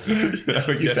gold.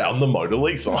 You found the Mona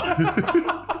Lisa.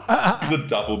 the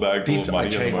duffel bag full This, of I money.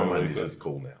 and changed the my Mona mind. This Lisa. is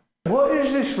cool now. What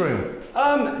is this room?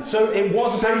 So it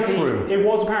was Safe apparently room. it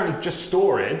was apparently just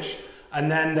storage, and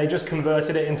then they just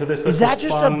converted it into this. Is little that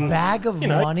just fun, a bag of you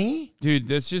know, money? Dude,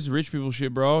 that's just rich people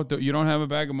shit, bro. You don't have a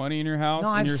bag of money in your house? No,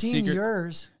 in I've your seen secret?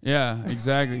 yours. Yeah,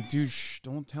 exactly. Dude, shh,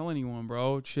 don't tell anyone,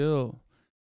 bro. Chill.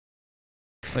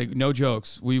 Like, no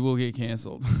jokes. We will get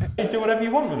canceled. You do whatever you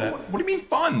want with it. What do you mean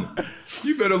fun?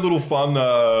 You've got a little fun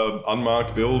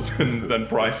unmarked bills and then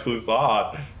priceless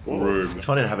art room. It's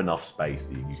funny to have enough space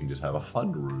that you can just have a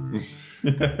fun room.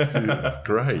 It's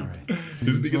great.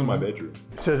 This is bigger than my bedroom.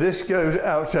 So this goes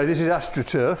outside. This is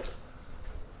AstroTurf.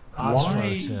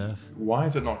 Why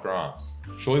is it not grass?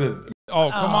 Surely there's... Oh,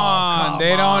 come on.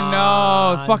 They don't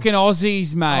know. Fucking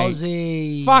Aussies, mate.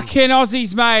 Aussies. Fucking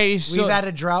Aussies, mate. We've had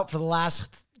a drought for the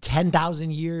last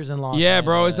 10,000 years in Los Yeah,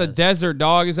 bro. Angeles. It's a desert,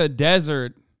 dog. It's a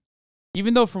desert.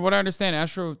 Even though, from what I understand,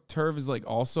 AstroTurf is like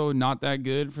also not that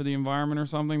good for the environment or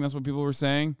something. That's what people were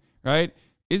saying, right?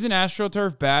 Isn't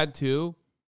AstroTurf bad too?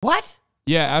 What?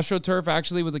 Yeah, AstroTurf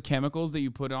actually with the chemicals that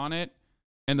you put on it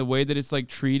and the way that it's like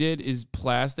treated is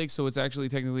plastic, so it's actually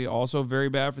technically also very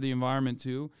bad for the environment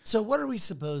too. So what are we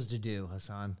supposed to do,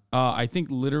 Hasan? I think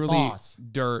literally Boss.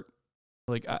 dirt,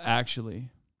 like actually.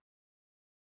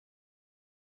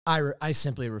 I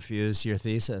simply refuse your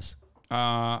thesis.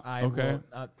 Okay.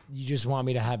 You just want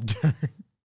me to have dirt.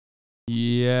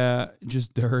 Yeah,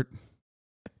 just dirt.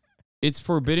 It's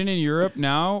forbidden in Europe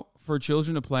now for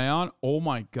children to play on. Oh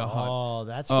my god. Oh,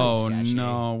 that's really sketchy.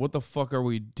 No. What the fuck are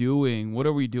we doing? What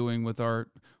are we doing with our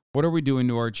what are we doing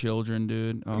to our children,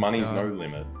 dude? Oh, Money's God. no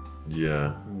limit.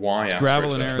 Yeah. Why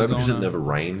gravel in AstroTurf? Arizona. Because it never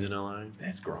rains in LA.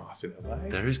 There's grass in LA.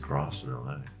 There is grass in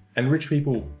LA. And rich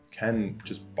people can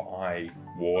just buy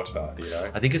water, you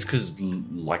know? I think it's because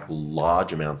like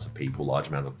large amounts of people, large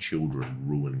amount of children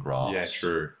ruin grass. Yeah,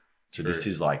 true. So this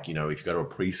is like, you know, if you go to a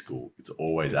preschool, it's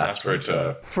always AstroTurf.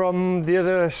 AstroTurf. From the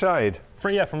other side.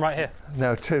 From right here.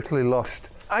 Now totally lost.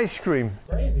 Ice cream.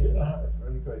 Crazy, isn't it? It's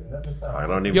really crazy. That's a fact. I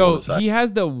don't even Yo, want to say. he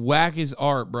has the wackest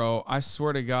art, bro. I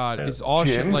swear to God. It's all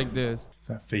shit Jim? like this. Is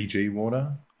that Fiji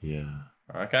water? Yeah.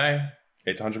 Okay.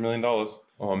 It's $100 million.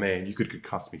 Oh man, you could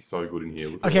concuss me so good in here.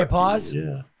 Look at Okay, that. pause.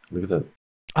 Yeah. Look at that.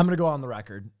 I'm going to go on the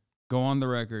record. Go on the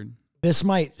record. This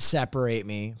might separate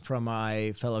me from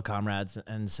my fellow comrades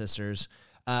and sisters.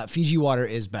 Fiji water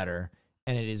is better,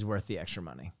 and it is worth the extra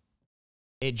money.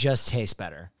 It just tastes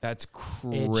better. That's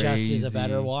crazy. It just is a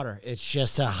better water. It's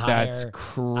just a higher. That's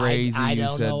crazy. I you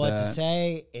don't said know what to that.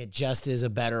 say. It just is a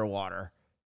better water.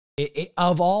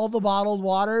 Of all the bottled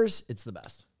waters, it's the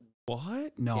best.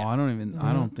 What? No, Yeah. I don't even.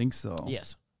 I don't think so.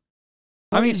 Yes.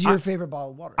 I What mean, is your favorite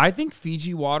bottled water? I think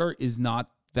Fiji water is not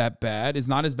that bad. It's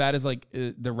not as bad as like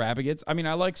the Rabbit gets. I mean,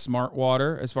 I like Smart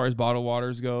Water as far as bottled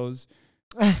waters goes.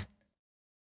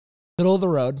 Middle of the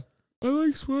road. I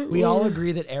like Smart We Water. all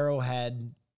agree that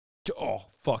Arrowhead, Oh,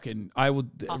 fucking! I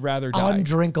would rather die.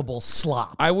 undrinkable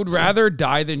slop. I would rather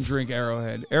die than drink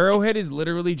Arrowhead. Arrowhead is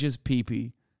literally just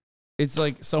pee-pee. It's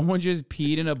like someone just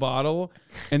peed in a bottle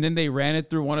and then they ran it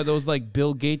through one of those like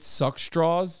Bill Gates suck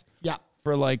straws. Yeah.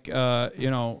 For like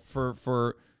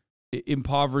for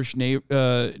impoverished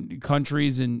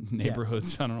countries and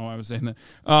neighborhoods. I don't know why I was saying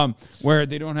that. Where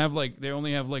they don't have like, they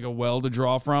only have like a well to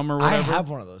draw from or whatever. I have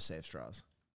one of those safe straws.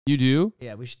 You do?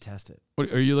 Yeah, we should test it.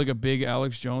 What, are you like a big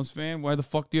Alex Jones fan? Why the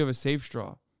fuck do you have a safe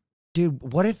straw? Dude,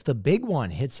 what if the big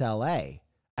one hits LA?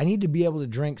 I need to be able to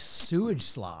drink sewage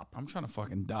slop. I'm trying to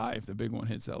fucking die if the big one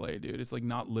hits LA, dude. It's like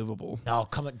not livable. No,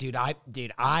 come on, dude. I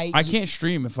can't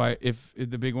stream if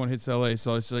the big one hits LA,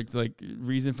 so it's like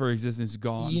reason for existence is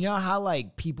gone. You know how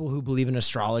like people who believe in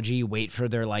astrology wait for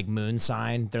their like moon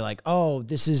sign? They're like, oh,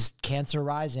 this is Cancer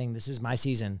rising. This is my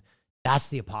season. That's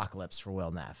the apocalypse for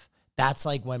Will Neff. That's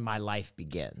like when my life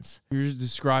begins. You're just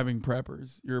describing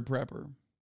preppers. You're a prepper.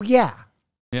 Yeah.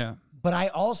 Yeah. But I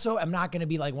also am not going to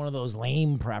be like one of those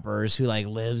lame preppers who like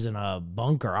lives in a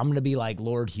bunker. I'm going to be like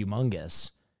Lord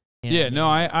Humongous. You know Yeah, what I mean?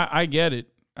 no, I get it.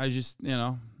 I just,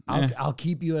 I'll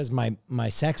keep you as my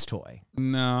sex toy.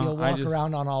 No, You'll walk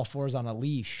around on all fours on a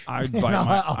leash. I'd bite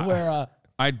I'll wear a.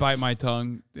 I'd bite my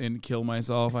tongue and kill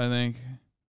myself, I think.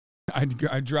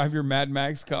 I'd drive your Mad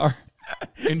Max car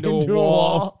into a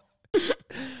wall.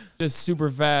 Just super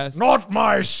fast. Not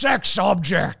my sex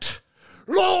object.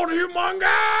 Lord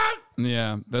Humongous!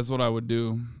 Yeah, that's what I would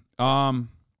do.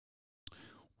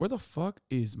 Where the fuck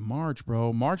is March,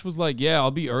 bro? March was like, yeah,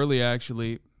 I'll be early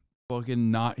actually.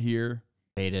 Fucking not here.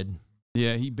 Baited.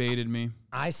 Yeah, he baited me.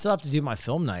 I still have to do my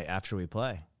film night after we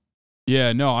play.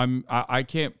 Yeah, no, I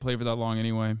can't play for that long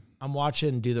anyway. I'm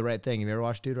watching Do the Right Thing. Have you ever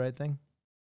watched Do the Right Thing?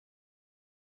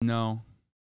 No.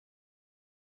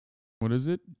 What is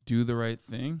it? Do the Right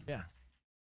Thing? Yeah.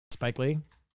 Spike Lee?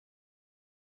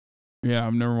 Yeah,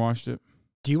 I've never watched it.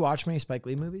 Do you watch many Spike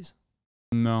Lee movies?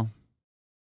 No.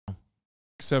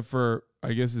 Except for,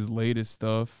 I guess, his latest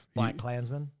stuff. Black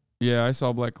Klansman? Yeah, I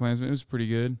saw Black Klansman. It was pretty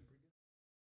good.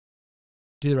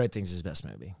 Do the Right Thing's his best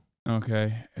movie.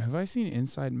 Okay. Have I seen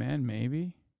Inside Man?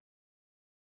 Maybe.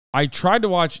 I tried to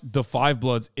watch The Five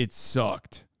Bloods. It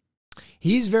sucked.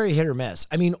 He's very hit or miss.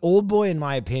 I mean, Old Boy, in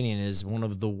my opinion, is one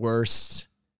of the worst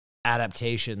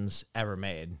adaptations ever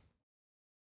made.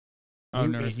 I've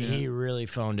never seen He it. really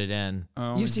phoned it in.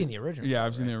 Oh, You've seen the original. Yeah,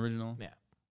 I've seen the original. Yeah.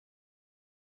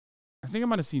 I think I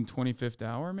might have seen 25th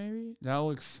Hour, maybe. That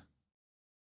looks...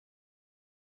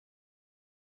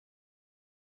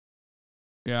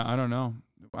 Yeah, I don't know.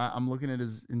 I'm looking at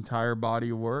his entire body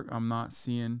of work. I'm not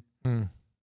seeing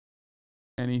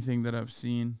anything that I've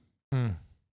seen.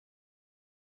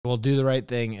 Well, Do the Right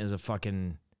Thing is a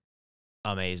fucking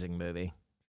amazing movie.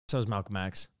 So is Malcolm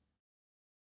X.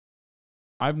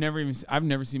 I've never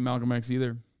seen Malcolm X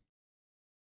either.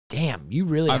 Damn, you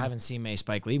really haven't seen many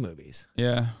Spike Lee movies.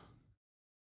 Yeah.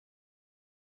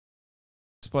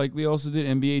 Spike Lee also did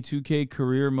NBA 2K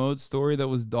career mode story that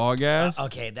was dog ass.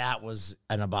 Okay, that was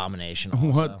an abomination also.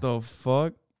 What the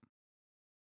fuck?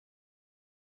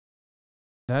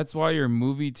 That's why your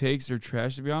movie takes are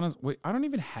trash, to be honest. Wait, I don't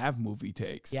even have movie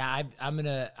takes. Yeah, I'm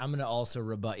gonna also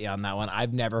rebut you on that one.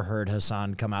 I've never heard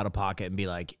Hasan come out of pocket and be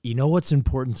like, you know what's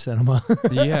important cinema?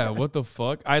 Yeah, what the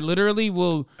fuck? I literally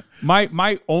will.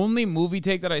 My only movie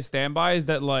take that I stand by is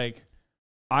that like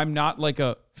I'm not like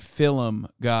a film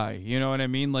guy. You know what I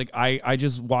mean? Like I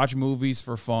just watch movies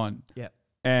for fun. Yeah.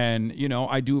 And you know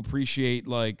I do appreciate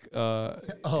like.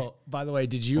 Oh, by the way,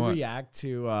 did you react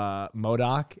to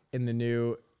MODOK in the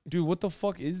new? Dude, what the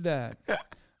fuck is that?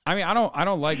 I mean, I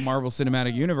don't like Marvel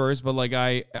Cinematic Universe, but like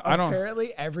I don't.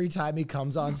 Apparently, every time he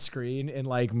comes on screen in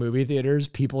like movie theaters,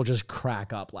 people just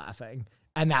crack up laughing,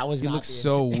 and that was. He not looks the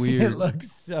so intent. weird. It looks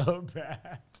so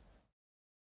bad.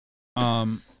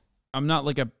 I'm not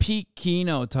like a Pete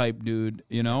Kino type dude,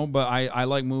 you know, but I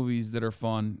like movies that are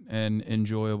fun and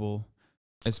enjoyable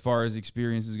as far as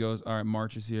experiences goes. All right,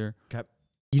 March is here. Okay.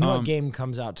 You know what game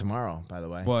comes out tomorrow, by the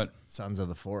way? What? Sons of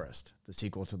the Forest, the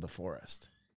sequel to The Forest.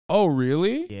 Oh,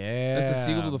 really? Yeah. That's the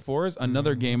sequel to The Forest?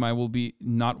 Another game I will be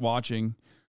not watching.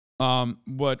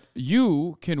 But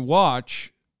you can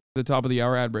watch the top of the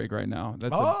hour ad break right now.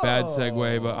 That's a bad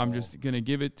segue, but I'm just going to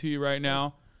give it to you right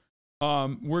now.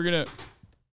 We're going to...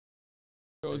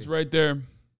 Oh, it's right there.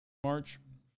 March.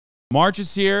 March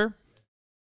is here.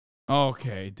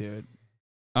 Okay, dude.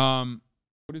 What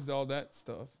is all that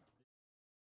stuff?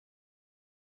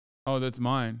 Oh, that's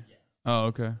mine. Oh,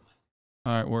 okay.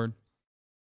 All right, word.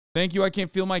 Thank you. I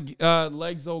can't feel my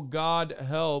legs. Oh, God,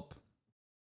 help.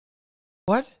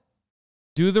 What?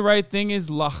 Do the right thing is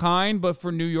Lahain, but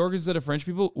for New Yorkers that are French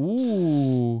people,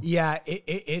 ooh. Yeah,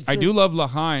 it's. I do love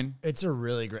Lahain. It's a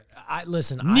really great.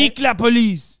 Listen. Nique la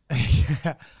police.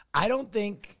 I don't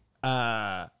think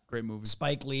great movie.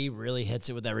 Spike Lee really hits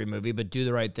it with every movie, but Do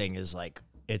the Right Thing is like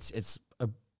it's a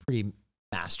pretty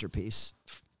masterpiece.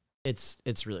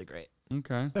 It's really great.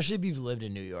 Okay. Especially if you've lived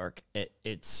in New York,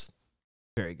 it's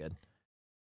very good.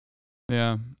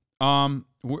 Yeah.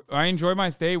 I enjoy my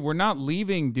stay. We're not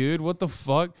leaving, dude. What the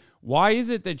fuck? Why is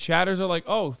it that chatters are like,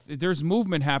 oh, there's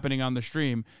movement happening on the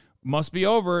stream? Must be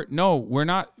over. No, we're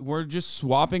not. We're just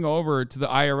swapping over to the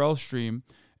IRL stream,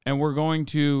 and we're going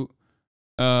to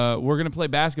play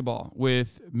basketball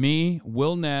with me,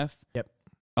 Will Neff,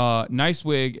 Nice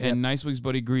Wig, and Nice Wig's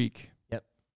buddy Greek. Yep.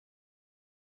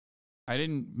 I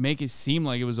didn't make it seem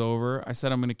like it was over. I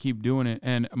said I'm going to keep doing it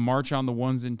and march on the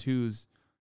 1s and 2s.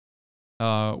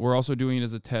 We're also doing it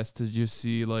as a test to just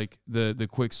see like the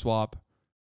quick swap.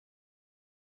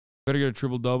 Better get a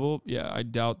triple double. Yeah, I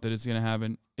doubt that it's gonna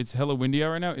happen. It's hella windy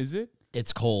out right now. Is it?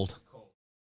 It's cold.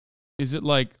 Is it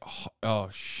like? Oh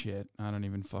shit! I don't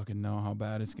even fucking know how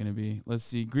bad it's gonna be. Let's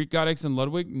see. Greek Godex and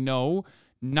Ludwig. No,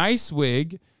 Nice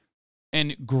Wig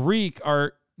and Greek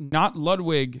are not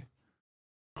Ludwig.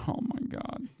 Oh my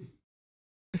god.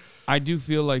 I do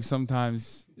feel like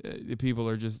sometimes the people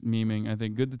are just memeing. I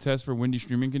think good to test for windy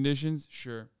streaming conditions.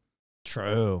 Sure.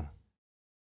 True.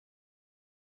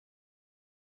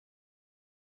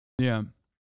 Yeah.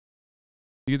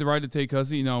 You get the ride to take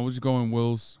Hussy? No, we're just going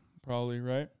Will's probably,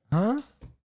 right? Huh?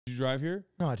 Did you drive here?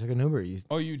 No, I took an Uber.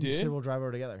 Oh, you did? You said we'll drive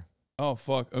over together. Oh,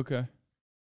 fuck. Okay.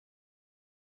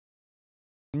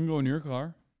 You can go in your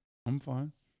car. I'm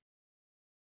fine.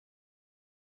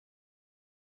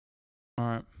 All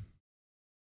right.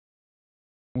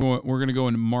 We're going to go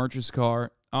in March's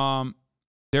car.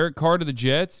 Derek Carr to the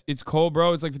Jets. It's cold,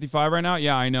 bro. It's like 55 right now.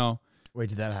 Yeah, I know. Wait,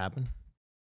 did that happen?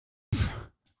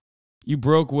 You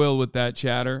broke Will with that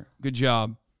chatter. Good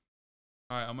job.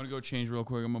 All right, I'm going to go change real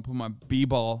quick. I'm going to put my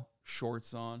B-ball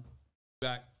shorts on.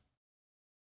 Back.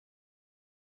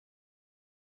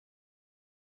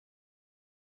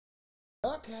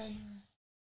 Okay.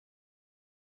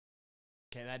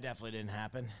 Okay, that definitely didn't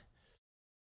happen.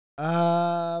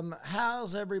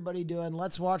 How's everybody doing?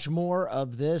 Let's watch more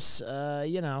of this.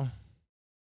 You know.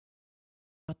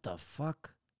 What the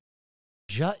fuck?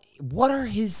 What are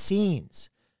his scenes?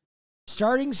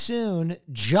 Starting soon,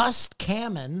 Just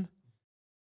Cammon,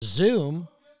 Zoom.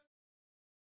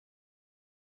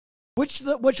 Which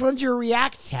one's your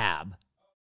React tab?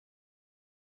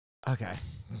 Okay.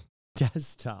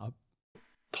 Desktop.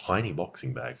 Tiny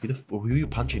boxing bag. Who are you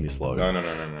punching this low? No.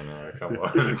 Come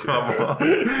on.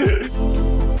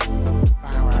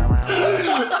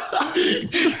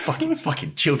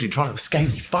 fucking children trying to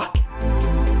escape me. Fuck.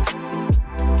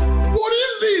 What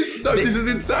is this? No, this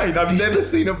is insane. I've never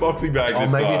seen a boxing bag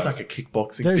this maybe size. it's like a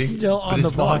kickboxing They're thing. still on the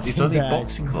boxing It's only bag.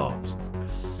 boxing gloves.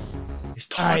 It's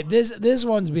All right, this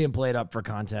one's being played up for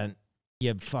content.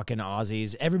 You fucking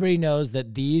Aussies. Everybody knows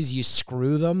that these, you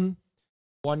screw them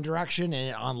one direction and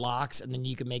it unlocks, and then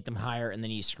you can make them higher, and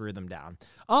then you screw them down.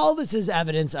 All this is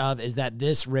evidence of is that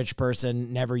this rich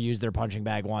person never used their punching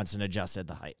bag once and adjusted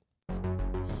the height.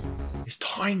 It's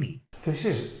tiny. This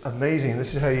is amazing.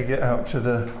 This is how you get out to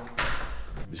the...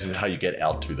 This is how you get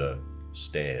out to the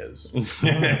stairs.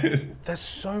 There's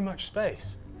so much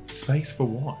space. Space for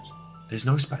what? There's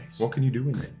no space. What can you do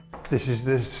in there? This is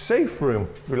the safe room.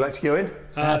 Would you like to go in?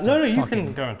 No, you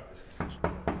can go in.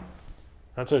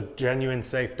 That's a genuine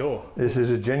safe door. This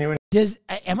is a genuine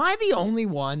Am I the only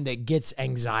one that gets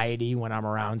anxiety when I'm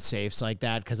around safes like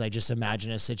that? Because I just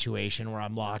imagine a situation where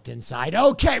I'm locked inside.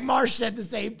 Okay, Marsh said the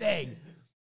same thing.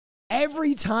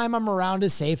 Every time I'm around a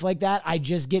safe like that, I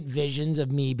just get visions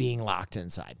of me being locked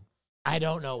inside. I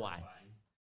don't know why.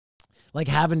 Like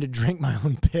having to drink my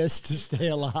own piss to stay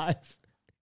alive.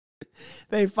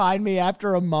 They find me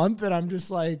after a month and I'm just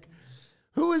like,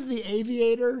 who was the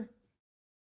aviator?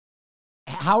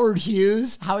 Howard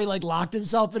Hughes, how he like locked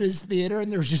himself in his theater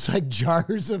and there was just like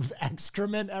jars of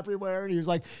excrement everywhere and he was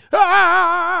like,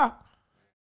 ah!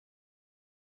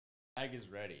 Bag is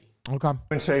ready. Okay.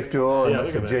 Safe door, and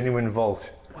that's a genuine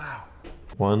vault. Wow.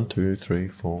 1, 2, 3,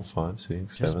 4, 5,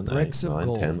 6, 7, 8,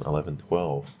 9, 10, 11,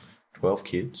 12. 12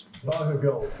 kids. Bars of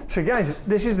gold. So guys,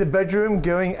 this is the bedroom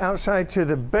going outside to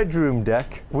the bedroom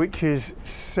deck, which is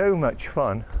so much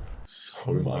fun.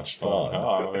 So much fun. Oh,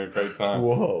 I'm having a great time.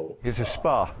 Whoa. It's a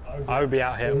spa. I would be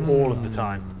out here all of the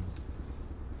time.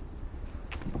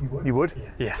 You would?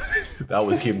 Yeah. That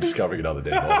was him discovering another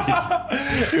dead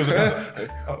body. He was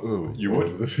like, ooh, You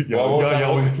would?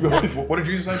 What did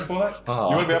you say before that? Ah.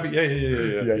 You want to be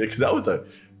happy? Yeah. because that was a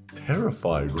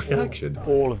terrifying reaction.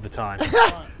 All of the time.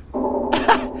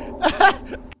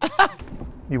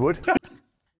 You would?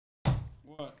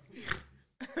 What?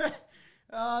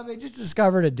 They just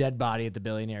discovered a dead body at the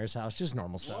Billionaires' house. Just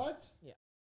normal stuff. What? Yeah.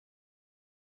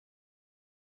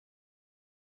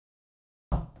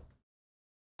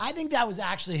 I think that was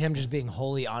actually him just being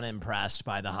wholly unimpressed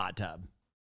by the hot tub.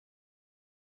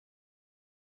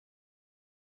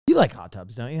 You like hot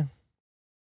tubs, don't you?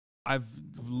 I've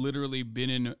literally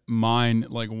been in mine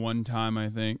like one time, I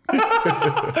think.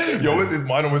 His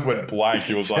mind almost went blank.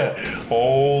 He was like,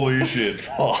 holy shit.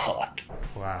 Fuck.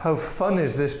 Wow. How fun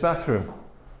is this bathroom?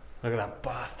 Look at that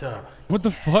bathtub. What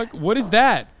the fuck? What is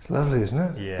that? It's lovely, isn't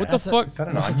it? Yeah. What the fuck? Is that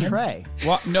an It's a onion? tray.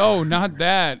 What? No, not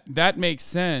that. That makes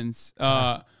sense.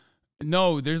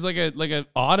 No, there's like an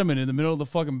ottoman in the middle of the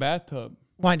fucking bathtub.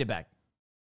 Wind it back.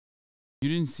 You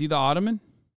didn't see the ottoman?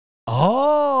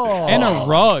 Oh. And a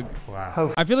rug.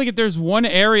 Wow. I feel like if there's one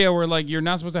area where like you're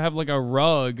not supposed to have like a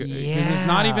rug, because it's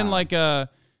not even like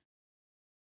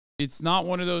it's not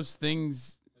one of those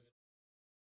things.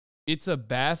 It's a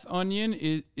bath onion.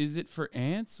 Is it for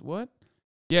ants? What?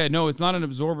 Yeah, no, it's not an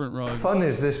absorbent rug. Fun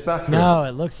is this bathroom? No,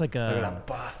 it looks like Look at a. that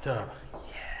bathtub.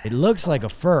 It looks like a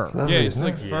fur. Lovely, Yeah, it's isn't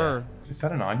like it? fur. Is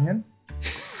that an onion?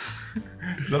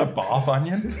 Is that a bath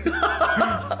onion?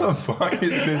 What the fuck is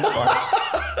this?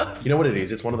 You know what it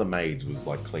is? It's one of the maids was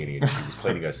like cleaning and she was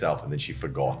cleaning herself and then she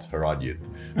forgot her onion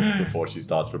before she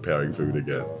starts preparing food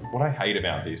again. What I hate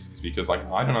about this is because like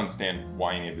I don't understand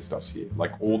why any of this stuff's here.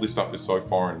 Like all this stuff is so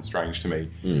foreign and strange to me.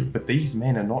 But these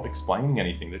men are not explaining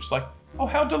anything. They're just like, oh,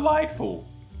 how delightful.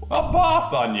 A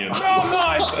bath onion. Oh,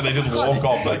 nice. And they just walk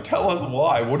off. Like, tell us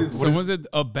why. What is Was it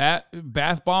a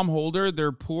bath bomb holder?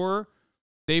 They're poor.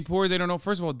 They don't know.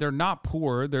 First of all, they're not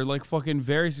poor. They're like fucking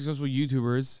very successful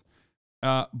YouTubers.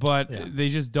 But they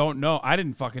just don't know. I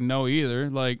didn't fucking know either.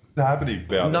 Like, what's happening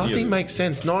about it? Nothing makes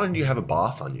sense. Not only do you have a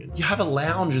bath onion, you have a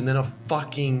lounge and then a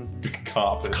fucking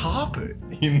carpet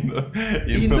in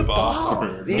the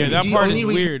bathroom. yeah, that part is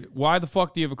weird. Why the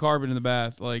fuck do you have a carpet in the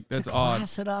bath? Like, that's odd.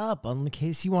 Class it up in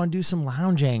case you want to do some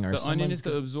lounging or The something. onion is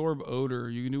to absorb odor.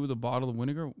 You can do it with a bottle of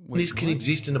vinegar. Wait, This can what?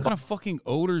 exist in a What kind of fucking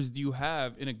odors do you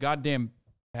have in a goddamn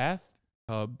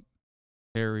bathtub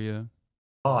area?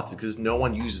 bath because no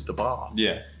one uses the bath.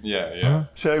 Yeah.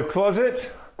 So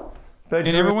closet, bedroom.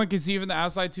 And everyone can see from the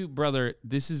outside too, brother.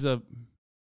 This is a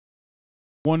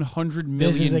 $100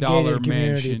 This is a million gated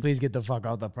community. mansion. Please get the fuck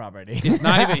off the property. It's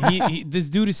not even. This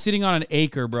dude is sitting on an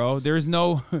acre, bro. There's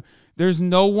no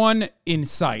one in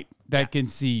sight that can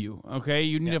see you. Okay,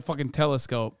 you need a fucking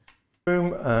telescope.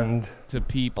 Room and to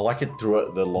peep. I like it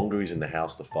through the longer he's in the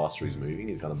house, the faster he's moving.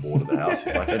 He's kind of bored of the house.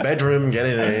 He's like, the bedroom, get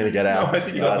in there, get out. No, I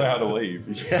think he doesn't know how to leave.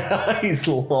 Yeah, he's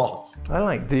lost. I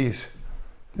like these.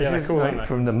 Yeah, they're This is cool, like aren't they?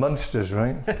 from the Munsters,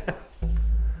 right?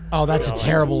 Oh, that's a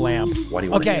terrible lamp. Why do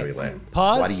you want Okay, a hairy lamp?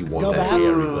 pause, Why do you want go that back.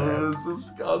 hairy lamp? It's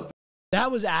disgusting.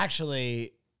 That was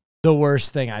actually the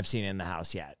worst thing I've seen in the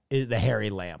house yet. The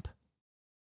hairy lamp.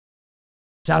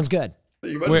 Sounds good.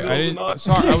 Wait, I didn't.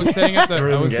 Sorry, I was setting up the.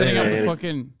 I was Get setting up it. the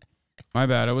fucking. My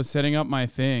bad. I was setting up my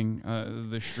thing,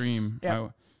 the stream. Yeah.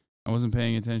 I wasn't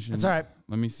paying attention. That's all right.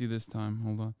 Let me see this time.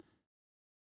 Hold on.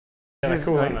 Yeah, This they're is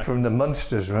cool, like aren't they? from the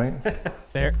Munsters, right?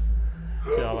 There.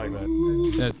 Yeah, I like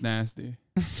that. That's nasty.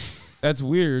 That's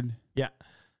weird. Yeah.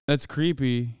 That's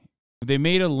creepy. They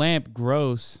made a lamp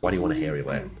gross. Why do you want a hairy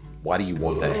lamp? Why do you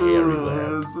want that hair in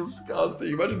there? It's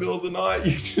disgusting. Imagine middle of the night,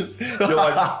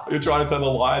 you're trying to turn the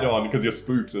light on because you're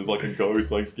spooked. There's like a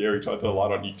ghost, like scary, trying to turn the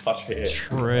light on. You touch hair.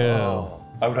 True.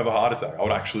 I would have a heart attack. I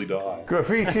would actually die.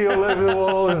 Graffiti all over the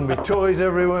walls and with toys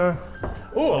everywhere.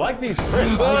 Oh, I like these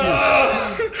prints.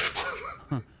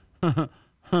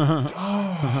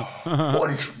 What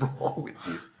is wrong with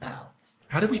this house?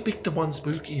 How did we pick the one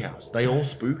spooky house? They all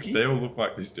spooky? They all look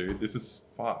like this, dude. This is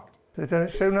fucked. They've done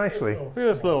it so nicely. Look at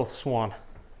this little swan.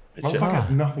 Motherfucker has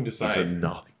nothing to There's say.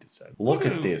 nothing to say. Look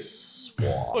at this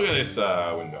swan. Look at this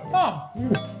window.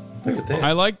 Look at that.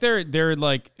 I like their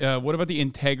like what about the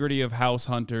integrity of house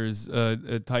hunters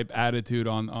type attitude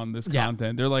on this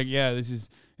content. They're like, yeah, this is,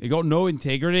 they got no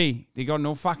integrity. They got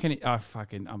no fucking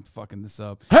I'm fucking this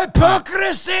up.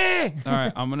 Hypocrisy. All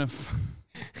right, I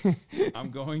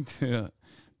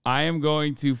am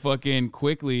going to fucking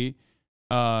quickly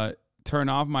turn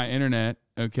off my internet,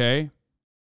 okay?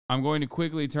 I'm going to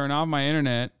quickly turn off my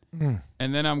internet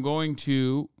and then I'm going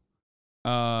to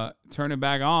turn it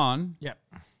back on. Yep.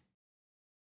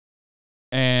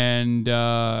 And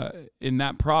in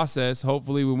that process,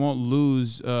 hopefully we won't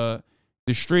lose the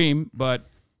stream, but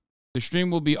the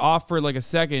stream will be off for like a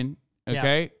second,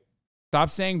 okay? Yeah. Stop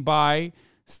saying bye.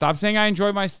 Stop saying I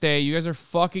enjoyed my stay. You guys are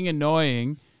fucking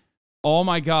annoying. Oh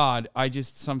my God.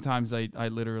 Sometimes I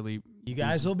literally... You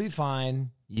guys will be fine.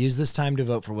 Use this time to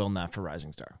vote for Will, not for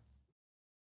Rising Star.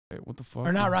 Wait, what the fuck?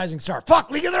 Or not Rising Star.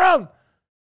 Fuck, League of Their Own!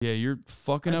 Yeah, you're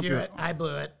fucking up your... I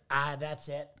blew it. That's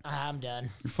it. I'm done.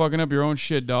 You're fucking up your own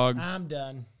shit, dog. I'm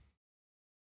done.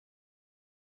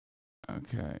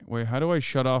 Okay. Wait, how do I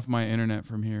shut off my internet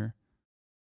from here?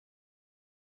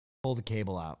 Pull the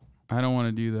cable out. I don't want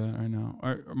to do that. I know. All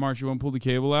right, Marsh, you want to pull the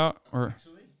cable out? Or...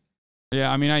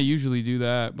 Yeah, I mean, I usually do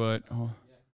that, but...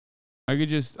 I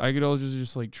could also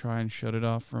just like try and shut it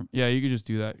off from... Yeah, you could just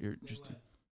do that.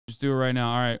 Just do it right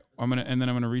now. All right. I'm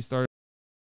going to restart it.